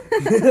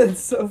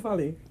It's so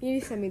funny. need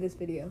to send me this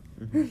video.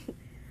 Mhm.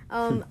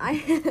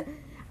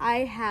 I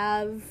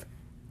have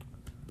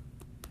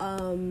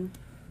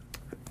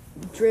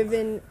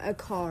driven a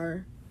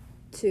car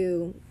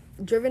to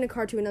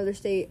another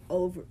state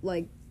over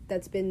like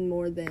that's been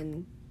more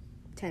than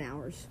 10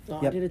 hours. Oh,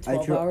 Yep, I did a I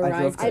 12-hour drove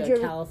ride to-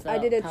 to I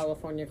did a-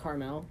 California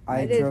Carmel.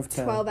 I did drove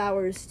to 12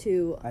 hours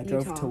to I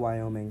drove Utah. to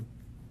Wyoming.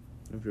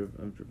 I've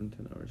driven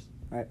 10 hours.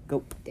 All right,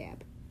 go.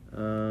 Dab.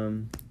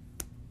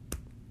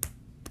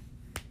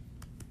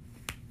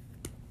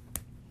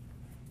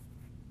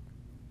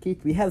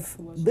 Keith, we have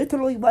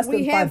literally less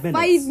We than have 5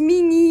 5 minutes.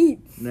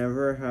 minutes.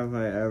 Never have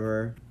I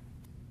ever.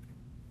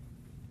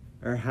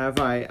 Or have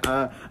I?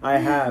 I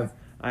have.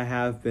 I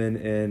have been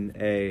in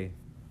a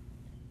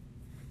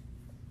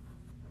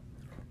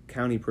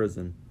county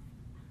prison.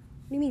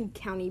 What do you mean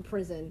county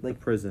prison? Like,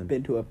 Prison.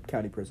 been to a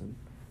county prison.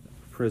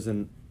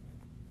 Prison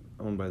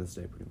owned by the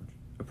state, pretty much.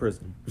 A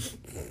prison.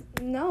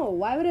 No,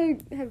 why would I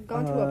have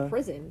gone to a Uh,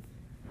 prison?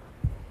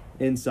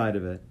 Inside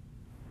of it.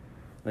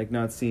 Like,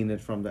 not seeing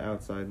it from the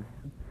outside.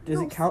 Does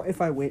No. it count if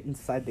I went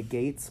inside the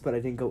gates, but I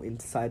didn't go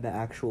inside the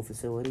actual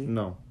facility?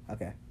 No.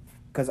 Okay.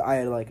 Because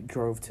I, like,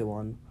 drove to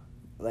one,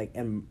 like,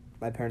 and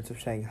my parents were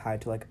saying hi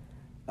to, like,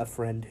 a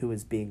friend who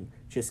was being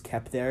just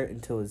kept there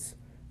until his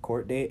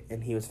court date,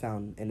 and he was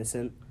found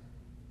innocent.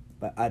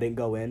 But I didn't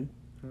go in.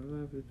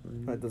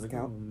 That doesn't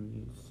count?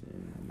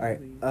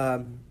 Alright,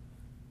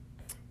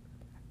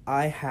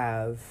 I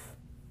have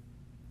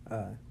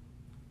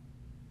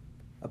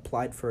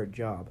applied for a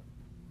job.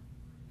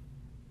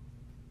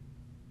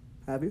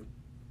 Have you?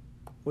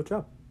 What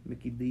job?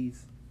 Mickey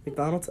D's.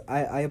 McDonald's?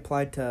 I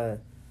applied to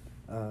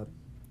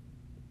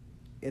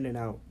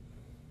In-N-Out.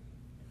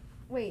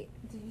 Wait,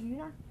 did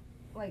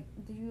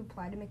you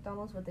apply to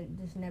McDonald's but they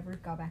just never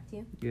got back to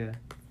you? Yeah.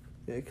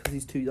 Yeah, because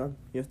he's too young.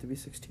 You have to be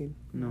 16.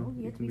 No,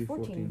 you have to can be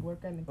 14 to work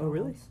at McDonald's. Oh,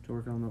 really? To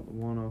work on the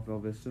one off El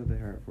Vista, they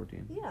hire at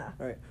 14. Yeah.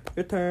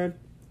 Your turn.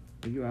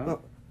 Are you out? No.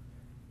 Are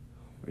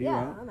you Yeah,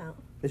 out? I'm out.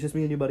 It's just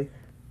me and you, buddy.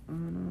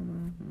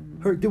 No.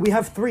 Hurry, dude, we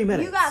have 3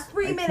 minutes. You got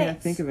 3 I minutes.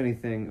 can't think of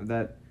anything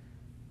that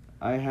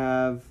I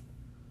have.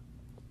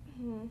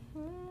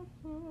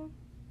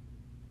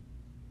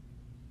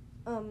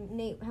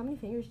 Nate, how many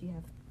fingers do you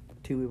have?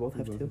 2, we both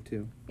have 2.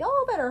 Two.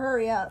 Y'all better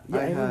hurry up. Yeah,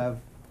 I I know. have.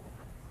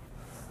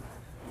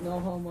 No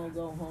homo,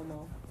 go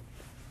homo.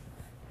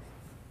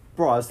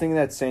 Bro, I was thinking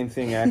that same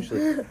thing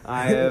actually.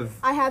 I have.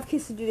 I have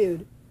kissed a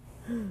dude.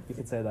 You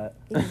can say that.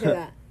 You can say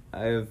that.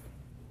 I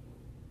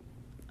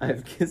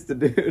have kissed a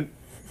dude.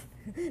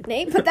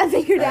 Nate, put that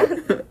finger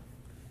down.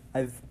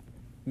 I've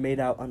made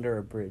out under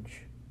a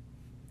bridge.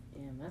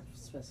 Damn,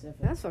 that's specific.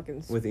 That's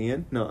fucking. With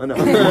Ian? No. No.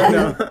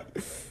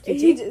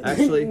 He just-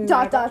 Actually-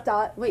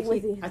 dot. Wait,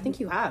 with I think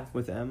you have.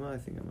 With Emma, I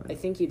think I I might.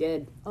 think you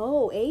did.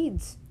 Oh,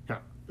 AIDS.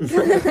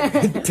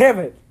 Damn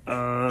it!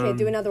 Okay,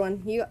 do another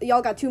one.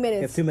 Y'all got 2 We have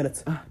minutes, 2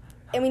 minutes.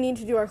 and we need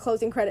to do our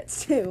closing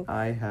credits too.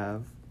 I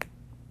have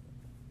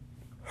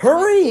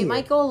Hurry! It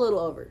might go a little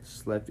over.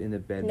 slept in a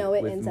bed No,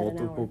 it with ends at an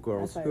multiple hour.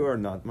 girls That's who fine. are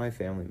not my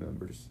family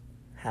members.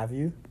 Have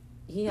you?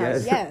 He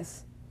Yes. has.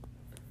 Yes,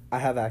 I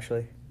have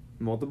actually.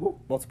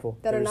 Multiple? Multiple.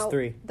 that There's are not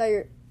 3.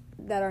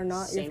 that are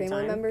not your Same family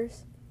time?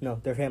 members. No,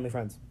 they're family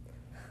friends.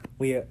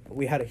 We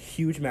had a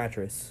huge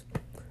mattress.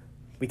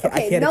 We can't. I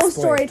Okay, can't no explain.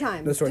 story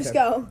time. No story Just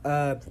time.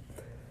 go.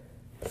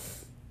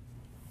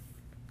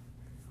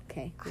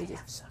 Okay. I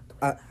have sucked.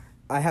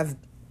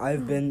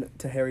 I've been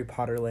to Harry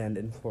Potter Land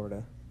in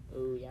Florida.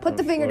 Oh yeah. Put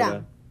the finger Florida.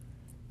 down.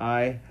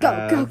 I Go,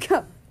 have.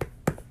 go.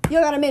 You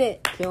got a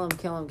minute. Kill him.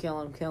 Kill him.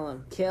 Kill him. Kill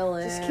him. Kill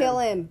him. Just kill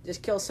him.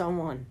 Just kill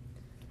someone.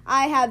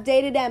 I have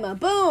dated Emma.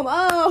 Boom.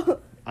 Oh.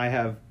 I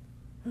have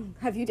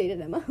Have you dated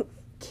Emma?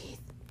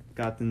 Keith,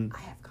 gotten. I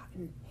have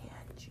gotten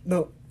hand.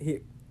 No,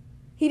 he.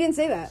 He didn't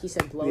say that. He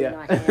said blow, Yeah.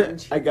 not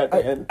hand. I got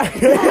the end.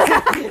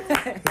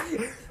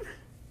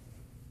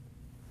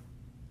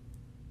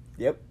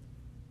 Yep.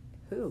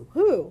 Who?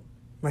 Who?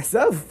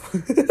 Myself.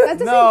 That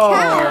doesn't No.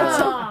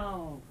 count.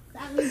 Oh.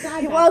 That means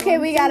I Well, okay,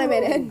 we got a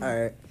minute.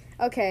 All right.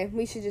 Okay,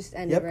 we should just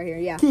end Yep. it right here.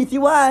 Yeah. Keith,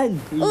 you won.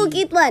 Oh,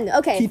 Keith won.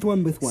 Okay. Keith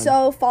won with 1.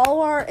 So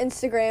follow our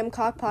Instagram,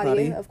 Cockpotty,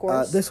 Buddy. of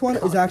course. This one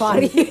is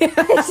actually. She's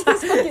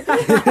fucking-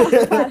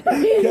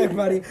 Okay,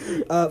 buddy.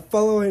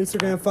 Follow our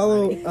Instagram.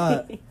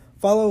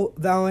 Follow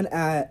Valen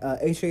at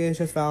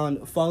HAHS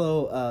Valen.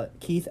 Follow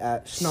Keith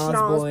at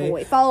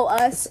Schnozboy. Follow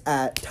us.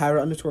 At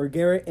Tyra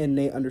 _Garrett and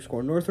Nate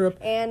 _Northrop.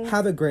 And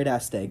have a great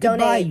ass day. donate.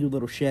 Goodbye, you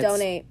little shits.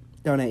 Donate.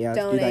 Donate, yeah.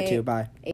 Do that Donate. too. Bye.